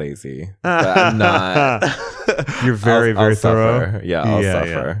lazy, but I'm not. You're very I'll thorough. suffer. Yeah, I'll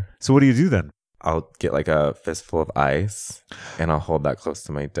suffer. So what do you do then? I'll get like a fistful of ice and I'll hold that close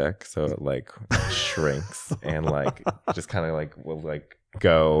to my dick so it like shrinks and like just kind of like will like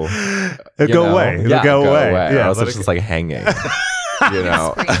go. It'll go away. It'll go away. Yeah, also just like hanging. You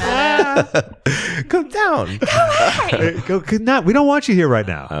know, come down. We don't want you here right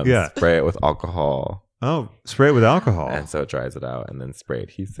now. Spray it with alcohol. Oh, spray it with alcohol, and so it dries it out, and then spray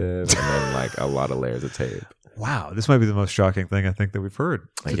adhesive, and then like a lot of layers of tape. Wow, this might be the most shocking thing I think that we've heard.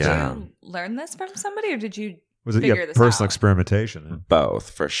 Did you learn this from somebody, or did you figure this personal out? experimentation? Both,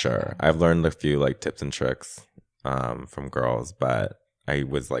 for sure. I've learned a few like tips and tricks from girls, but I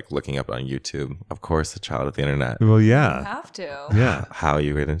was like looking up on YouTube. Of course, a child of the internet. Well, yeah, You have to. yeah. How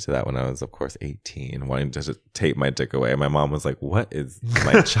you get into that when I was, of course, 18, wanting to just tape my dick away. My mom was like, "What is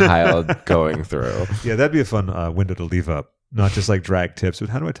my child going through?" Yeah, that'd be a fun window to leave up. Not just like drag tips, but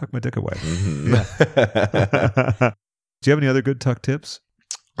how do I tuck my dick away? Mm-hmm. Yeah. Do you have any other good tuck tips?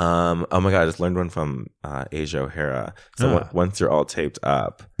 Oh my God, I just learned one from Asia O'Hara. So once you're all taped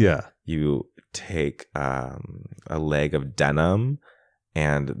up, you take a leg of denim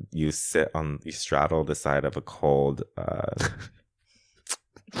and you straddle the side of a cold what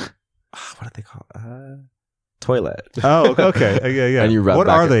do they call it? Toilet. Oh, okay. Yeah. And you rub what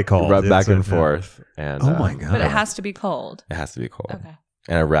back are they called? You rub back and forth. And oh my God. But it has to be cold. It has to be cold. Okay.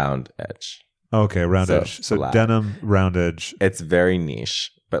 And a round edge. Okay, round edge. So black. denim, round edge. It's very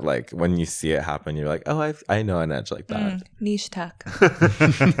niche, but like when you see it happen, you're like, oh, I know an edge like that. Niche tuck.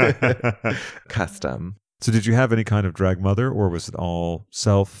 Custom. So did you have any kind of drag mother, or was it all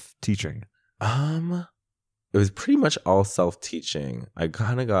self-teaching? It was pretty much all self-teaching. I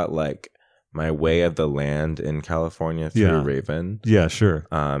kind of got like my way of the land in California through Raven. Yeah, sure.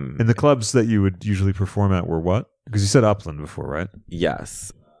 And the clubs that you would usually perform at were what? Because you said Upland before, right?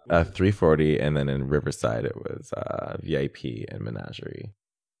 Yes. 340, and then in Riverside it was VIP and Menagerie.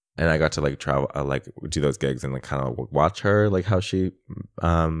 And I got to like travel, like do those gigs and like kind of watch her, like how she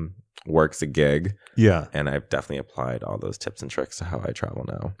works a gig. Yeah. And I've definitely applied all those tips and tricks to how I travel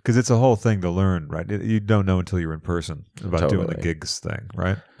now. Because it's a whole thing to learn, right? You don't know until you're in person about doing the gigs thing,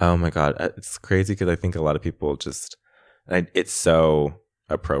 right? Oh my God. It's crazy because I think a lot of people just, it's so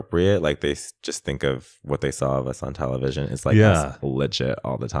appropriate. Like they just think of what they saw of us on television. It's like us legit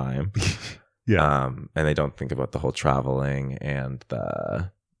all the time. And they don't think about the whole traveling and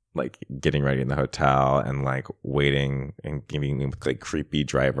the like getting ready in the hotel and like waiting and giving like creepy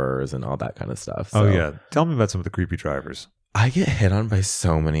drivers and all that kind of stuff. So, oh yeah. Tell me about some of the creepy drivers. I get hit on by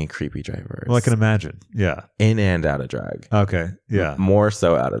so many creepy drivers. Well, I can imagine. Yeah. In and out of drag. Okay. Yeah. More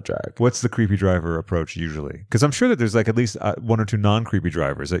so out of drag. What's the creepy driver approach usually? Because I'm sure that there's like at least one or two non-creepy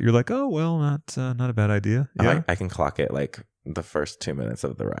drivers that you're like, oh, well, not a bad idea. Yeah. I can clock it like the first 2 minutes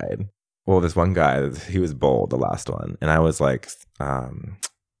of the ride. Well, this one guy, he was bold, the last one. And I was like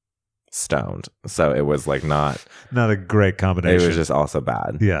stoned. So it was like not a great combination. It was just also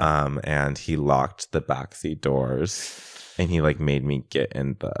bad. Yeah. And he locked the backseat doors. And he like made me get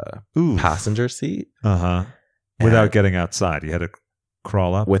in the passenger seat. Without getting outside. You had to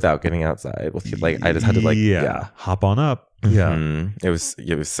crawl up. Without getting outside. Like I just had to hop on up. Yeah. It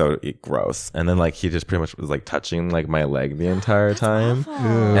was so gross. And then like he just pretty much was like touching like my leg the entire time.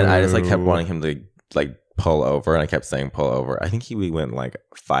 And I just like kept wanting him to like pull over, and I kept saying pull over. I think we went like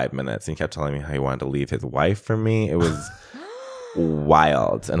 5 minutes and he kept telling me how he wanted to leave his wife for me. It was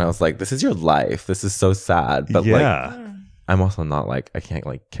wild. And I was like, this is your life. This is so sad. But like I'm also not like, I can't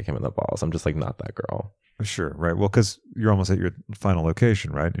like kick him in the balls. I'm just like not that girl. Sure, right. Well, because you're almost at your final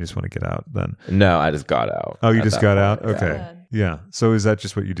location, right? You just want to get out then. No, I just got out. Oh, you just got out? Okay. Yeah. So is that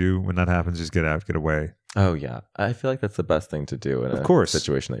just what you do when that happens? Just get out, get away? Oh, yeah. I feel like that's the best thing to do in a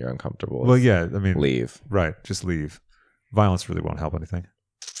situation that you're uncomfortable with. Well, yeah. I mean, leave. Right. Just leave. Violence really won't help anything.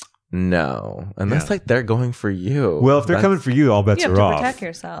 No, unless like they're going for you. Well, if they're coming for you, all bets are off. You have to protect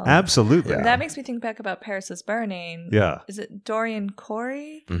yourself. Absolutely. That makes me think back about Paris is Burning. Yeah. Is it Dorian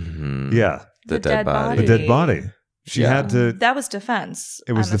Corey? Mm-hmm. Yeah. The dead body. The dead body. She had to. That was defense.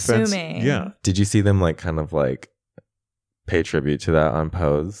 It was defense. Assuming. Yeah. Did you see them like kind of like pay tribute to that on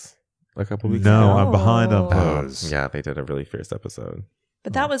Pose a couple weeks ago? No, I'm behind on Pose. Yeah, they did a really fierce episode.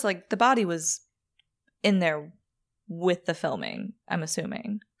 But that was like the body was in there with the filming, I'm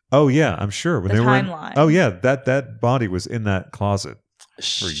assuming. Oh yeah, I'm sure. When the they timeline. Oh yeah, that body was in that closet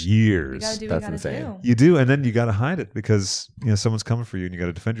for years. That's insane. You do, and then you got to hide it because someone's coming for you, and you got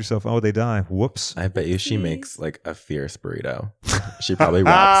to defend yourself. Oh, they die. Whoops. I bet you she makes like a fierce burrito. She probably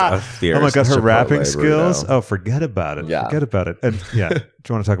wraps a fierce. Oh my God, her Chipotle wrapping skills. burrito. Oh, forget about it. Yeah. Forget about it. And yeah, do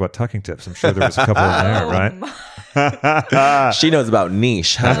you want to talk about tucking tips? I'm sure there was a couple in there, right? She knows about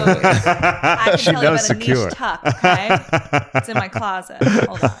niche, honey. I can She tell you knows about a secure. niche tuck, okay? It's in my closet.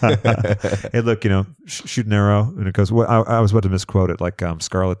 Hold on. Hey, look, shoot an arrow, and it goes. Well, I was about to misquote it, like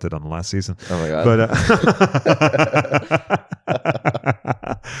Scarlett did on the last season. Oh my god!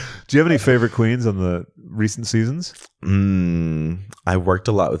 But do you have any favorite queens on the recent seasons? I worked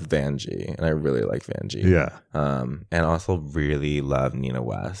a lot with Vanjie, and I really like Vanjie. Yeah. And also really love Nina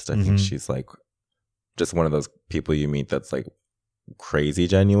West. I think she's like just one of those people you meet that's like crazy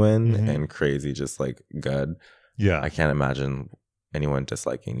genuine and crazy just like good. Yeah. I can't imagine anyone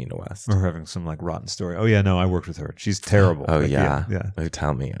disliking Nina West or having some like rotten story. Oh yeah, no, I worked with her. She's terrible. Oh like, yeah. Oh,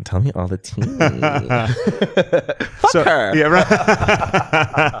 tell me all the tea. Fuck her. Yeah, right.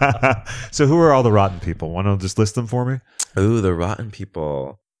 So who are all the rotten people? Want to just list them for me? Ooh, the rotten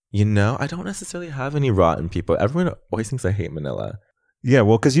people. I don't necessarily have any rotten people. Everyone always thinks I hate Manila. Yeah,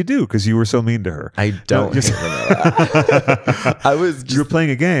 well, because you were so mean to her. I don't hate Manila. You were playing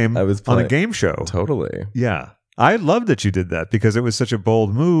a game on a game show. Totally. Yeah. I love that you did that because it was such a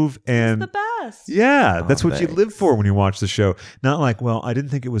bold move. And It's the best. yeah, that's what you thanks. live for when you watch the show. Not like, well, I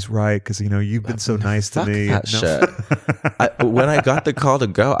didn't think it was right because, you've been so nice to Fuck me. that shit. When I got the call to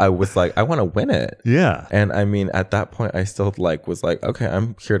go, I was like, I want to win it. Yeah. And I mean, at that point, I still was like, okay,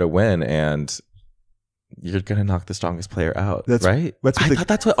 I'm here to win, and you're gonna knock the strongest player out, right? I thought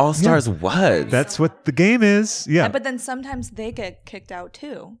that's what All Stars was. That's what the game is. Yeah. But then sometimes they get kicked out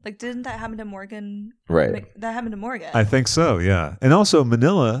too. Like, didn't that happen to Morgan? Right. That happened to Morgan. I think so, yeah. And also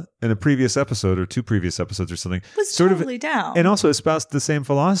Manila in a previous episode or two previous episodes or something was totally down. And also espoused the same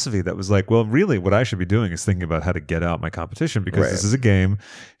philosophy that was like, well, really what I should be doing is thinking about how to get out my competition because this is a game.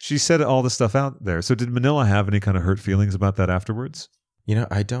 She said all the stuff out there. So did Manila have any kind of hurt feelings about that afterwards?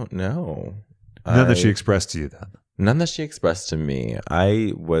 I don't know. None that she expressed to you then? None that she expressed to me.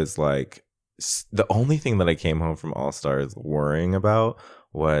 I was like, the only thing that I came home from All Stars worrying about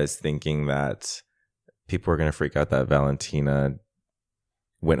was thinking that people were going to freak out that Valentina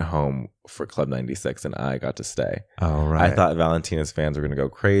went home for Club 96 and I got to stay. Oh, right. I thought Valentina's fans were going to go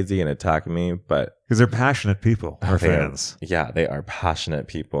crazy and attack me, but... Because they're passionate people, our fans. They are passionate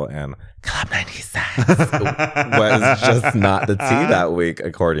people, and Club 96 was just not the tea that week,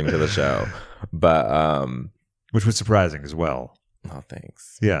 according to the show. But which was surprising as well. Oh,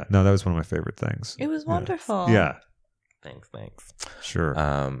 thanks. Yeah, no, that was one of my favorite things. It was wonderful. Yeah. Thanks. Sure.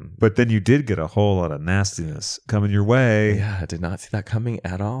 But then you did get a whole lot of nastiness coming your way. Yeah, I did not see that coming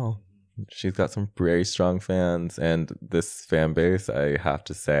at all. She's got some very strong fans, and this fan base, I have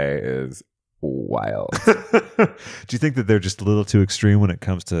to say, is wild. Do you think that they're just a little too extreme when it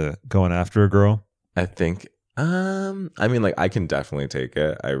comes to going after a girl? I think I mean, like, I can definitely take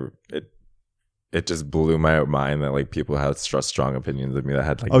it. It just blew my mind that like people had strong opinions of me that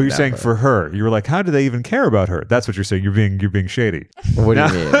had like. Oh, you're saying for her? You were like, how do they even care about her? That's what you're saying. You're being shady. What do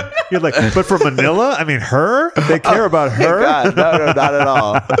you mean? You're like, but for Manila, I mean, her? They care about her? God, no, not at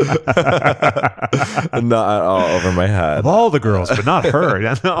all. Not at all over my head. Of all the girls, but not her.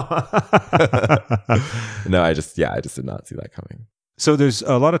 No, I just did not see that coming. So there's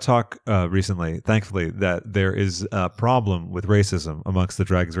a lot of talk recently, thankfully, that there is a problem with racism amongst the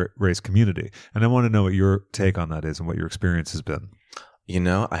drag race community. And I want to know what your take on that is and what your experience has been.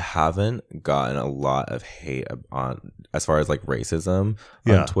 I haven't gotten a lot of hate on as far as like racism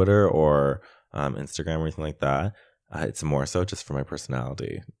on Twitter or Instagram or anything like that. It's more so just for my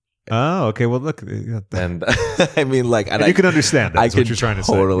personality. Oh, okay. Well, look, and I mean, like, and you can understand that. I what you're trying to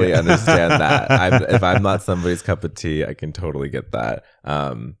totally say. understand that. If I'm not somebody's cup of tea, I can totally get that.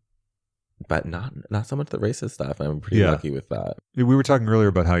 But not so much the racist stuff. I'm pretty lucky with that. We were talking earlier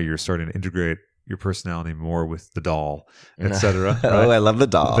about how you're starting to integrate your personality more with the doll, etc. Right? Oh, I love the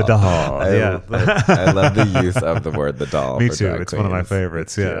doll. The doll. I love the use of the word the doll. Me too. It's one of my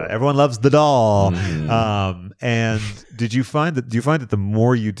favorites. Yeah, everyone loves the doll. Mm-hmm. And do you find that the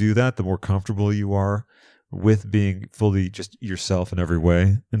more you do that, the more comfortable you are with being fully just yourself in every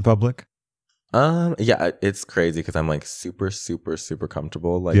way in public? Yeah, it's crazy because I'm like super, super, super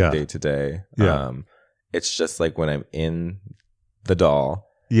comfortable like day to day. Yeah. It's just like when I'm in the doll.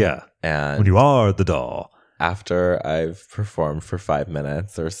 Yeah. And when you are the doll. After I've performed for 5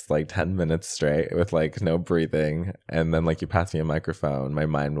 minutes or like 10 minutes straight with like no breathing, and then like you pass me a microphone, my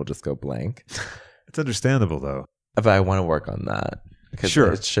mind will just go blank. It's understandable though. But I want to work on that.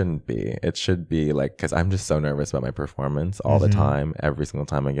 Sure. It shouldn't be. It should be like, because I'm just so nervous about my performance all the time, every single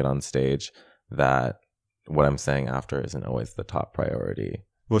time I get on stage, that what I'm saying after isn't always the top priority.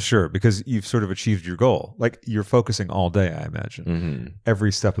 Well, sure, because you've sort of achieved your goal. Like you're focusing all day, I imagine,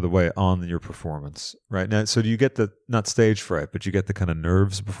 every step of the way on your performance, right? Now, so do you get the not stage fright, but you get the kind of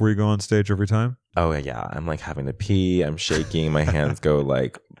nerves before you go on stage every time? Oh yeah, I'm like having to pee. I'm shaking. My hands go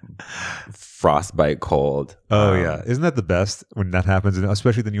like frostbite cold. Oh yeah, isn't that the best when that happens? And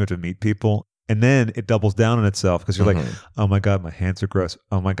especially then you have to meet people. And then it doubles down on itself because you're like, oh my God, my hands are gross.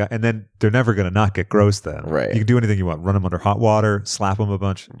 Oh my God. And then they're never going to not get gross then. Right. You can do anything you want. Run them under hot water, slap them a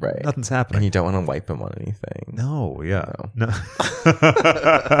bunch. Right. Nothing's happening. And you don't want to wipe them on anything. No, yeah. No.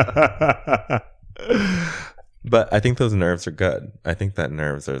 But I think those nerves are good. I think that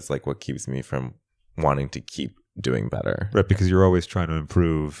nerves are like what keeps me from wanting to keep doing better. Right, because you're always trying to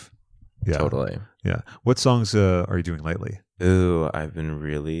improve. Yeah. Totally. Yeah. What songs are you doing lately? Ooh, I've been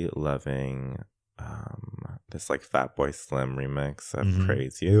really loving this like Fatboy Slim remix of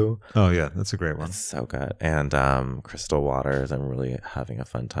Praise You. Oh yeah, that's a great one. It's so good. And Crystal Waters, I'm really having a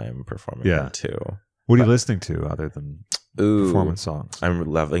fun time performing them too. What are you listening to other than performance songs? I'm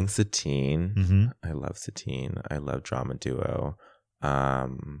loving Satine. I love Satine. I love Drama Duo. A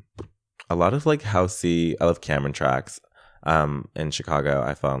lot of like housey. I love Cameron tracks. In Chicago,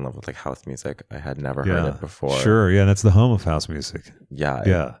 I fell in love with like house music. I had never heard it before. Sure, yeah, and it's the home of house music.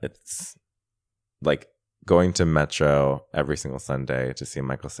 Yeah. It's like going to Metro every single Sunday to see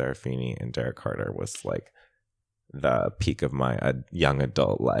Michael Serafini and Derek Carter was like the peak of my young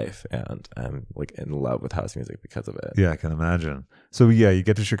adult life, and I'm like in love with house music because of it. Yeah, I can imagine. So yeah, you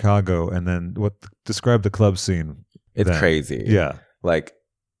get to Chicago, and then describe the club scene. It's crazy. Yeah, like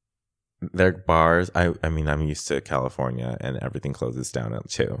their bars. I mean, I'm used to California, and everything closes down at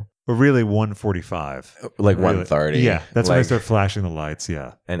 2. But really 1:45. Like really, 1:30. Yeah, that's when like, they start flashing the lights.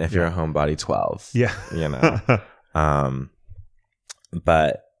 Yeah, and if you're a homebody, 12. Yeah, you know.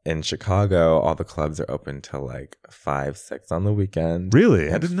 But in Chicago, all the clubs are open till like 5, 6 on the weekend.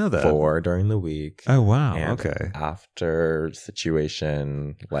 Really? I didn't know that. 4 during the week. Oh, wow. And okay. After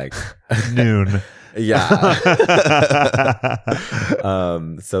situation, like noon. Yeah.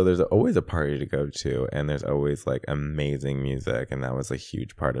 So there's always a party to go to, and there's always like amazing music. And that was a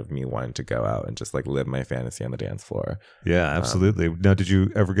huge part of me wanting to go out and just like live my fantasy on the dance floor. Yeah, absolutely. Now, did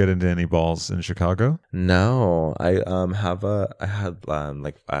you ever get into any balls in Chicago? No, I had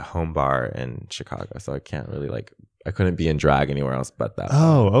like a home bar in Chicago, so I can't really like, I couldn't be in drag anywhere else but that.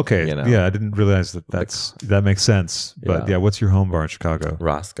 Oh, okay. You know? Yeah, I didn't realize that makes sense. But yeah, what's your home bar in Chicago?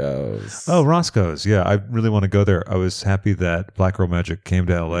 Roscoe's. Oh, Roscoe's. Yeah, I really want to go there. I was happy that Black Girl Magic came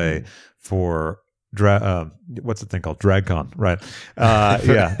to LA for what's the thing called? DragCon, right?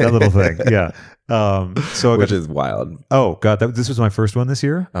 Yeah, that little thing. Yeah. So which is wild. Oh God, this was my first one this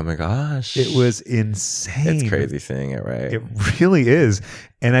year. Oh my gosh, it was insane. It's crazy seeing it, right? It really is,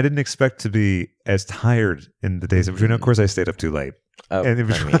 and I didn't expect to be as tired in the days in between. Of course, I stayed up too late. Oh, and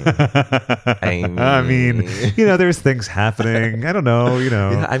I mean, you know, there's things happening. I don't know, you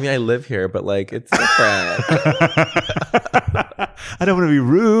know. Yeah, I mean, I live here, but like, it's different. I don't want to be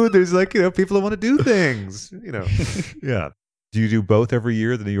rude. There's like, you know, people that want to do things, you know. Yeah. Do you do both every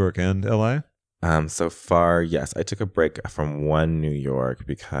year, the New York and LA? So far, yes. I took a break from one New York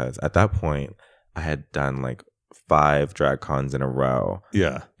because at that point I had done like 5 drag cons in a row.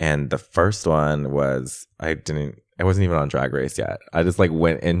 Yeah. And the first one was I wasn't even on Drag Race yet. I just like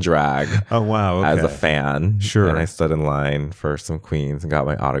went in drag. Oh wow. Okay. As a fan. Sure. And I stood in line for some queens and got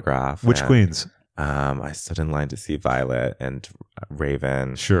my autograph. Which queens? I stood in line to see Violet and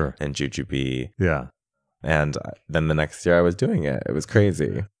Raven. Sure. And Jujubee. Yeah. And then the next year I was doing it. It was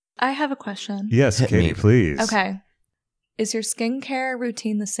crazy. I have a question. Yes, Hit Katie, me. please. Okay. Is your skincare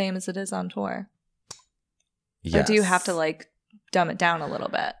routine the same as it is on tour? Yes. Or do you have to like dumb it down a little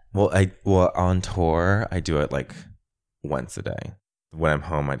bit? Well, on tour, I do it like once a day. When I'm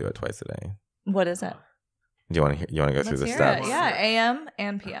home, I do it twice a day. What is it? Do you want to go through the steps? Yeah, AM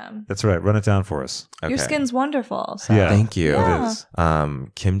and PM. That's right. Run it down for us. Okay. Your skin's wonderful. So. Yeah. Thank you. Yeah. It is.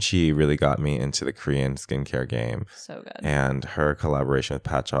 Kimchi really got me into the Korean skincare game. So good. And her collaboration with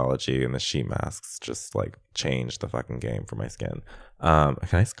Patchology and the sheet masks just like changed the fucking game for my skin. Can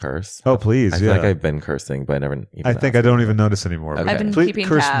I curse? Oh, please. I feel like I've been cursing, but I never. I think I don't even notice anymore. Okay. I've been Please, keeping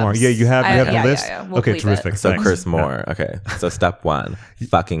curse tabs. more. Yeah, you have a list? Yeah. We'll okay, bleep terrific. it. So Thanks. curse more. Okay. So step 1,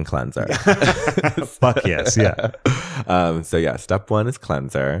 fucking cleanser. Fuck yes. Yeah. So yeah, step 1 is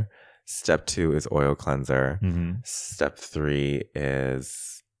cleanser. Step 2 is oil cleanser. Mm-hmm. Step 3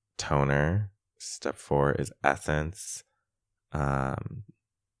 is toner. Step 4 is essence.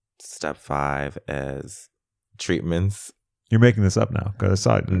 Step 5 is treatments. You're making this up now. Because I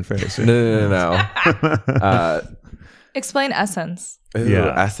saw it in your face. No. Explain essence.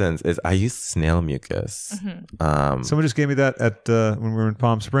 Essence is I use snail mucus. Someone just gave me that at when we were in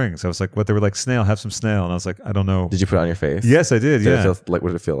Palm Springs. I was like, what? They were like, snail, have some snail. And I was like, I don't know. Did you put it on your face? Yes, I did. Did it feel like, what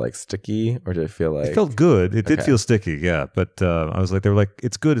did it feel like? Sticky? Or did it feel like... It felt good. It did feel sticky, yeah. But I was like, they were like,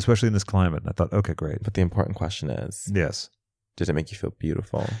 it's good, especially in this climate. And I thought, okay, great. But the important question is... Yes. Did it make you feel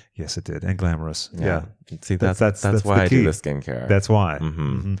beautiful? Yes, it did. And glamorous. Yeah. See, that's why I do the skincare. That's why.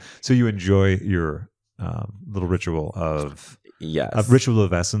 So you enjoy your little ritual of... Yes. A ritual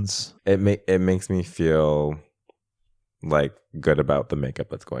of essence. It makes me feel like good about the makeup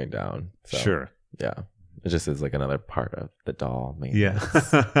that's going down. So, sure. Yeah. It just is like another part of the doll maintenance.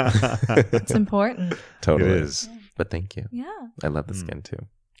 Yeah. It's important. Totally. It is. But thank you. Yeah. I love the skin too.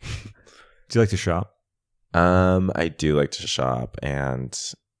 Do you like to shop? I do like to shop, and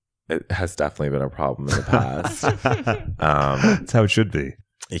it has definitely been a problem in the past. That's how it should be.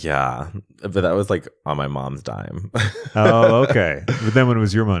 Yeah, but that was like on my mom's dime. Oh, okay. But then when it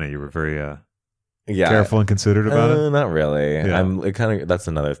was your money, you were very careful and considerate about it? Not really. Yeah. That's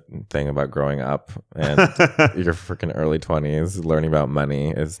another thing about growing up and your freaking early 20s. Learning about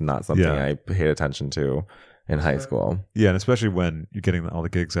money is not something I paid attention to in high school. Yeah, and especially when you're getting all the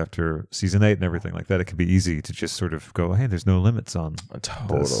gigs after season 8 and everything like that, it can be easy to just sort of go, hey, there's no limits on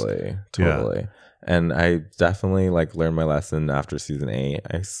Totally. Yeah. And I definitely like learned my lesson after season 8,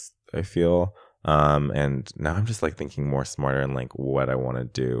 I feel. And now I'm just like thinking more smarter and like what I want to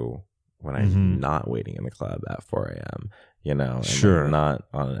do when I'm not waiting in the club at 4 a.m., you know, and sure. I'm not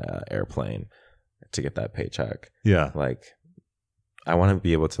on an airplane to get that paycheck. Yeah. Like I want to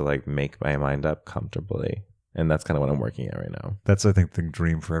be able to like make my mind up comfortably. And that's kind of what I'm working at right now. That's, I think, the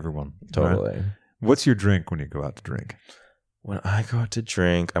dream for everyone. Totally. Right? What's your drink when you go out to drink? When I go out to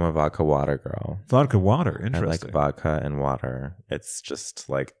drink, I'm a vodka water girl. Vodka water, interesting. I like vodka and water. It's just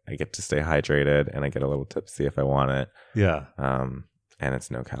like I get to stay hydrated and I get a little tipsy if I want it. Yeah. And it's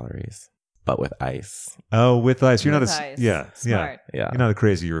no calories, but with ice. Oh, with ice. You're With not ice. Yeah. Smart. Yeah. You're not a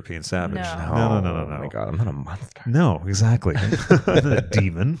crazy European savage. No. No. Oh my God, I'm not a monster. No, exactly. I'm not a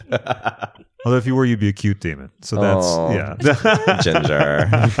demon. Although if you were, you'd be a cute demon. So that's, Ginger.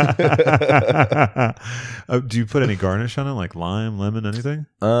 Do you put any garnish on it, like lime, lemon, anything?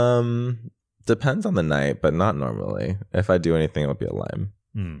 Depends on the night, but not normally. If I do anything, it'll be a lime.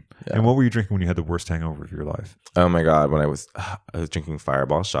 Yeah. And what were you drinking when you had the worst hangover of your life? Oh my God, when I was drinking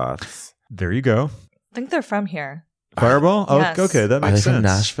Fireball shots. There you go. I think they're from here. Fireball? Oh, Yes. okay, that Are they makes sense. from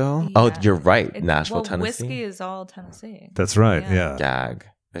Nashville? Yeah. Oh, you're right. It- Nashville, well, Tennessee. Whiskey is all Tennessee. That's right, Yeah. yeah. Gag.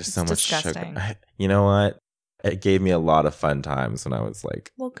 There's so It's much disgusting. sugar. You know what? It gave me a lot of fun times when I was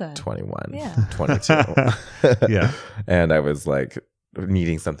like Well, good. 21, Yeah. 22. Yeah. And I was like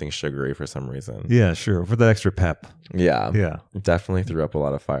needing something sugary for some reason. Yeah, sure. For that extra pep. Yeah. Yeah. Definitely threw up a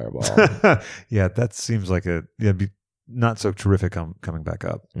lot of Fireball. Yeah, that seems like be not so terrific coming back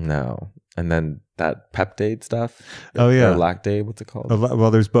up. No. And then that Peptade stuff. Oh, yeah. Or Lactade, what's it called?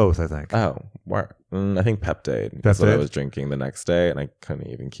 Well, there's both, I think. Oh, I think Peptade. That's what I Peptade? was drinking the next day, and I couldn't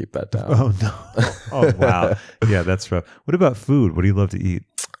even keep that down. Oh, no. Oh, wow. Yeah, that's rough. What about food? What do you love to eat?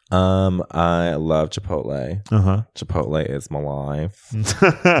 I love Chipotle. Uh-huh. Chipotle is my life.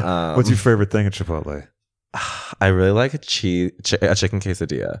 What's your favorite thing at Chipotle? I really like a chicken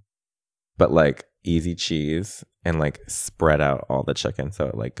quesadilla, but like easy cheese and like spread out all the chicken so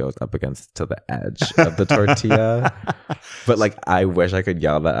it like goes up against to the edge of the tortilla. But like I wish I could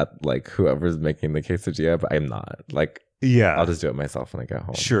yell that at like whoever's making the quesadilla, but I'm not. Like Yeah. I'll just do it myself when I get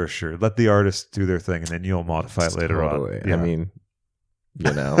home. Sure. Let the artists do their thing and then you'll modify it later Totally. on. Yeah. I mean,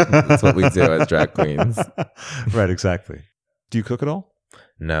 you know, that's what we do as drag queens. Right, exactly. Do you cook at all?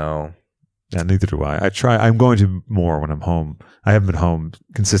 No. Yeah, neither do I. I try. I'm going to more when I'm home. I haven't been home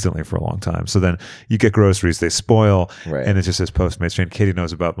consistently for a long time. So then you get groceries, they spoil, Right. and it just says Postmates. Jane Katie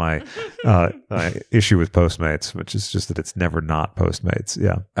knows about my issue with Postmates, which is just that it's never not Postmates.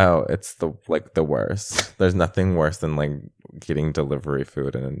 Yeah. Oh, it's the worst. There's nothing worse than like getting delivery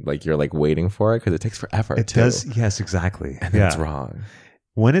food and like you're like waiting for it because it takes forever. It does. Yes, exactly. And then it's wrong.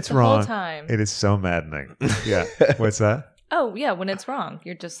 When it's The wrong, whole time. it is so maddening. Yeah. What's that? Oh, yeah. When it's wrong,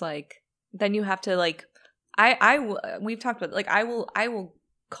 you're just like, then you have to like, we've talked about, like, I will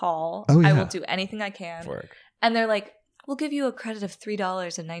call. Oh, I yeah. will do anything I can. Work. And they're like, we'll give you a credit of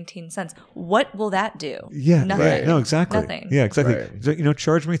 $3.19. What will that do? Yeah. Nothing. Right. No, exactly. Nothing. Yeah, exactly. Right. So,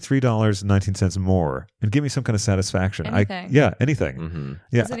 charge me $3.19 more and give me some kind of satisfaction. Anything. Anything. Mm-hmm.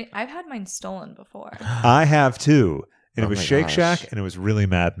 Yeah. I've had mine stolen before. I have too. And it was Shake Shack, and it was really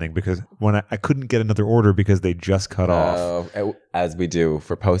maddening because when I couldn't get another order because they just cut off. As we do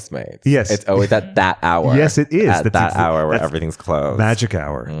for Postmates. Yes. It's always at that hour. Yes, it is. At that hour where everything's closed. Magic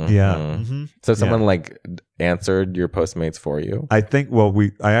hour. Yeah. Mm-hmm. So someone like answered your Postmates for you? I think,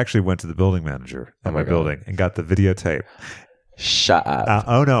 I actually went to the building manager at my building and got the videotape. Shut up.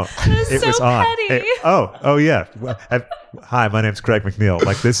 Oh no, it was on. Petty. Oh yeah. Hi, my name's Craig McNeil.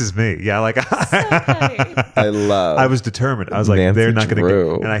 Like, this is me. Yeah, like I love. I was determined. I was like, Nancy they're not going to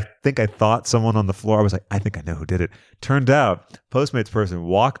Drew. get. And I think I thought someone on the floor. I was like, I think I know who did it. Turned out, Postmates person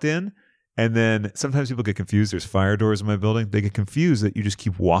walked in, and then sometimes people get confused. There's fire doors in my building. They get confused that you just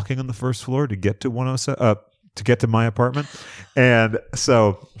keep walking on the first floor to get to 107. To get to my apartment, and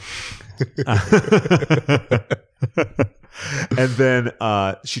so. And then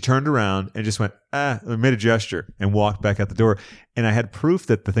she turned around and just went, made a gesture and walked back out the door. And I had proof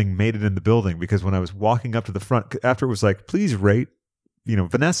that the thing made it in the building because when I was walking up to the front, after it was like, please rate,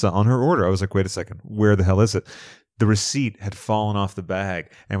 Vanessa on her order. I was like, wait a second, where the hell is it? The receipt had fallen off the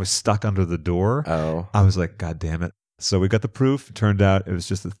bag and was stuck under the door. Oh. I was like, God damn it. So we got the proof. It turned out it was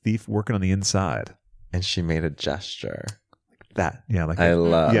just a thief working on the inside. And she made a gesture. That. Yeah. Like I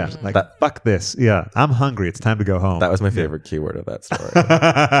love that. Fuck this. Yeah. I'm hungry. It's time to go home. That was my favorite keyword of that story.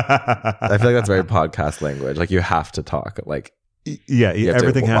 I feel like that's very podcast language. Like, you have to talk. Like,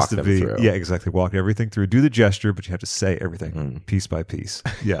 everything has to be. Through. Yeah, exactly. Walk everything through. Do the gesture, but you have to say everything piece by piece.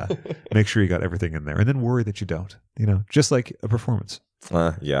 Yeah. Make sure you got everything in there. And then worry that you don't. Just like a performance.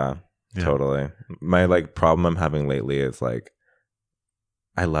 Yeah, totally. My problem I'm having lately is like,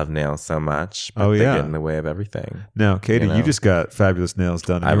 I love nails so much, but they get in the way of everything. Now, Katie, you just got fabulous nails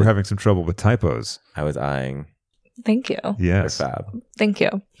done. And you were having some trouble with typos. I was eyeing. Thank you. Yes. They're fab. Thank you.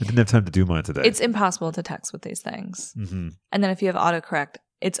 I didn't have time to do mine today. It's impossible to text with these things. Mm-hmm. And then if you have autocorrect,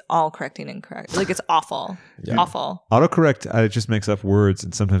 it's all correcting incorrect. Like, it's awful. Yeah. Awful. Autocorrect, it just makes up words,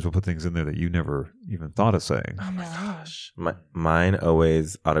 and sometimes we'll put things in there that you never even thought of saying. Oh my gosh. Mine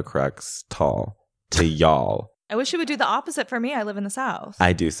always autocorrects tall to y'all. I wish you would do the opposite for me. I live in the South.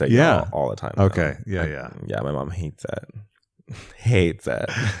 I do say y'all all the time. Okay. Yeah. Yeah, my mom hates it. Hates it.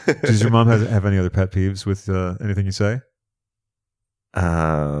 Does your mom have any other pet peeves with anything you say?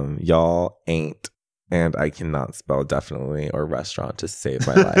 Y'all ain't, and I cannot spell definitely or restaurant to save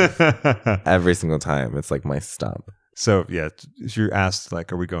my life. Every single time. It's like my stump. So, if you're asked,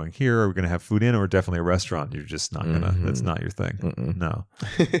 like, are we going here? Are we going to have food in, or definitely a restaurant? You're just not going to. That's not your thing. No.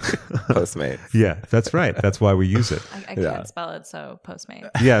 Postmates. Yeah, that's right. That's why we use it. I can't spell it, so Postmates.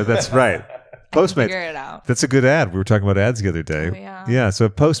 Yeah, that's right. Postmates. Figure it out. That's a good ad. We were talking about ads the other day. Oh, yeah. Yeah, so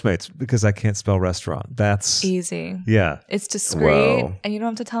Postmates, because I can't spell restaurant. That's easy. Yeah. It's discreet, and you don't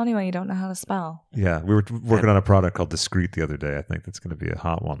have to tell anyone you don't know how to spell. Yeah, we were working on a product called Discreet the other day. I think that's going to be a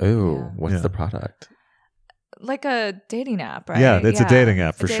hot one. Ooh, what's the product? Like a dating app, right? Yeah, it's a dating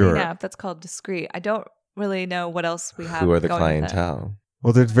app for sure. A dating app that's called Discreet. I don't really know what else we have. Who are the going clientele?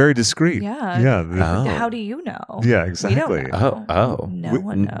 Well, they're very discreet. Yeah. Yeah. How do you know? Yeah, exactly. We don't know. Oh. No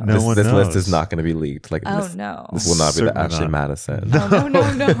one knows. This list is not going to be leaked. Like, no. This will not be the Ashley not. Madison. No.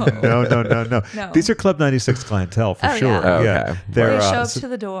 No. These are Club 96 clientele for sure. Yeah. Oh, okay. Yeah. They show up to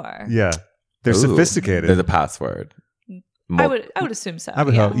the door. Yeah. They're sophisticated. There's a password. I would assume so. I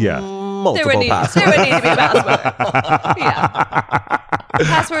would hope. Yeah. Multiple passwords. There would need to be a password. Yeah.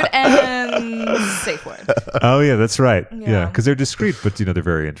 Password and safe word. Oh, yeah, that's right. Yeah, because they're discreet, but they're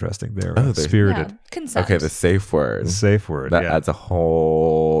very interesting. They're spirited. Yeah. Consent. Okay, the safe word. The safe word. That adds a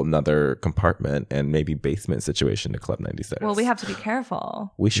whole nother compartment and maybe basement situation to Club 96. Well, we have to be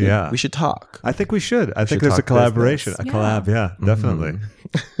careful. We should. Yeah. We should talk. I think we should. I think there's a collaboration. Business. A collab. Yeah, definitely.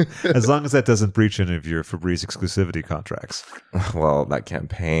 As long as that doesn't breach any of your Febreze exclusivity contracts. Well, that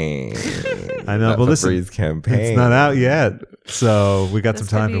campaign. I know. Well, listen, campaign. It's not out yet, so we got some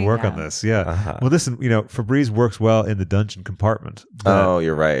time to work on this. Yeah. Well, listen, Febreze works well in the dungeon compartment. Oh,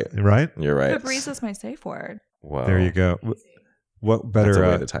 you're right. Right? You're right. Febreze is my safe word. Whoa. There you go. What better That's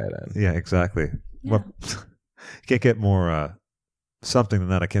a way to tie it in? Yeah, exactly. Yeah. What you can't get more something than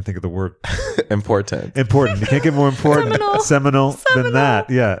that. I can't think of the word. Important. You can't get more important seminal than that.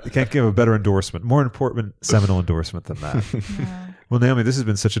 Yeah. You can't give a better endorsement. More important seminal endorsement than that. Yeah. Well, Naomi, this has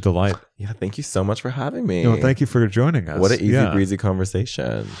been such a delight. Yeah, thank you so much for having me. No, thank you for joining us. What an easy breezy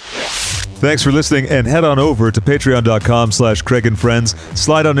conversation. Thanks for listening, and head on over to patreon.com/Craig and Friends.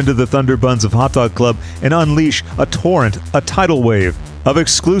 Slide on into the Thunder Buns of Hot Dog Club and unleash a tidal wave of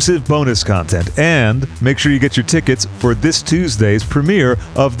exclusive bonus content. And make sure you get your tickets for this Tuesday's premiere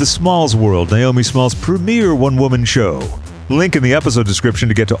of The Smalls World, Naomi Smalls' premiere one-woman show. Link in the episode description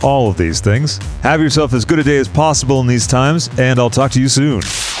to get to all of these things. Have yourself as good a day as possible in these times, and I'll talk to you soon.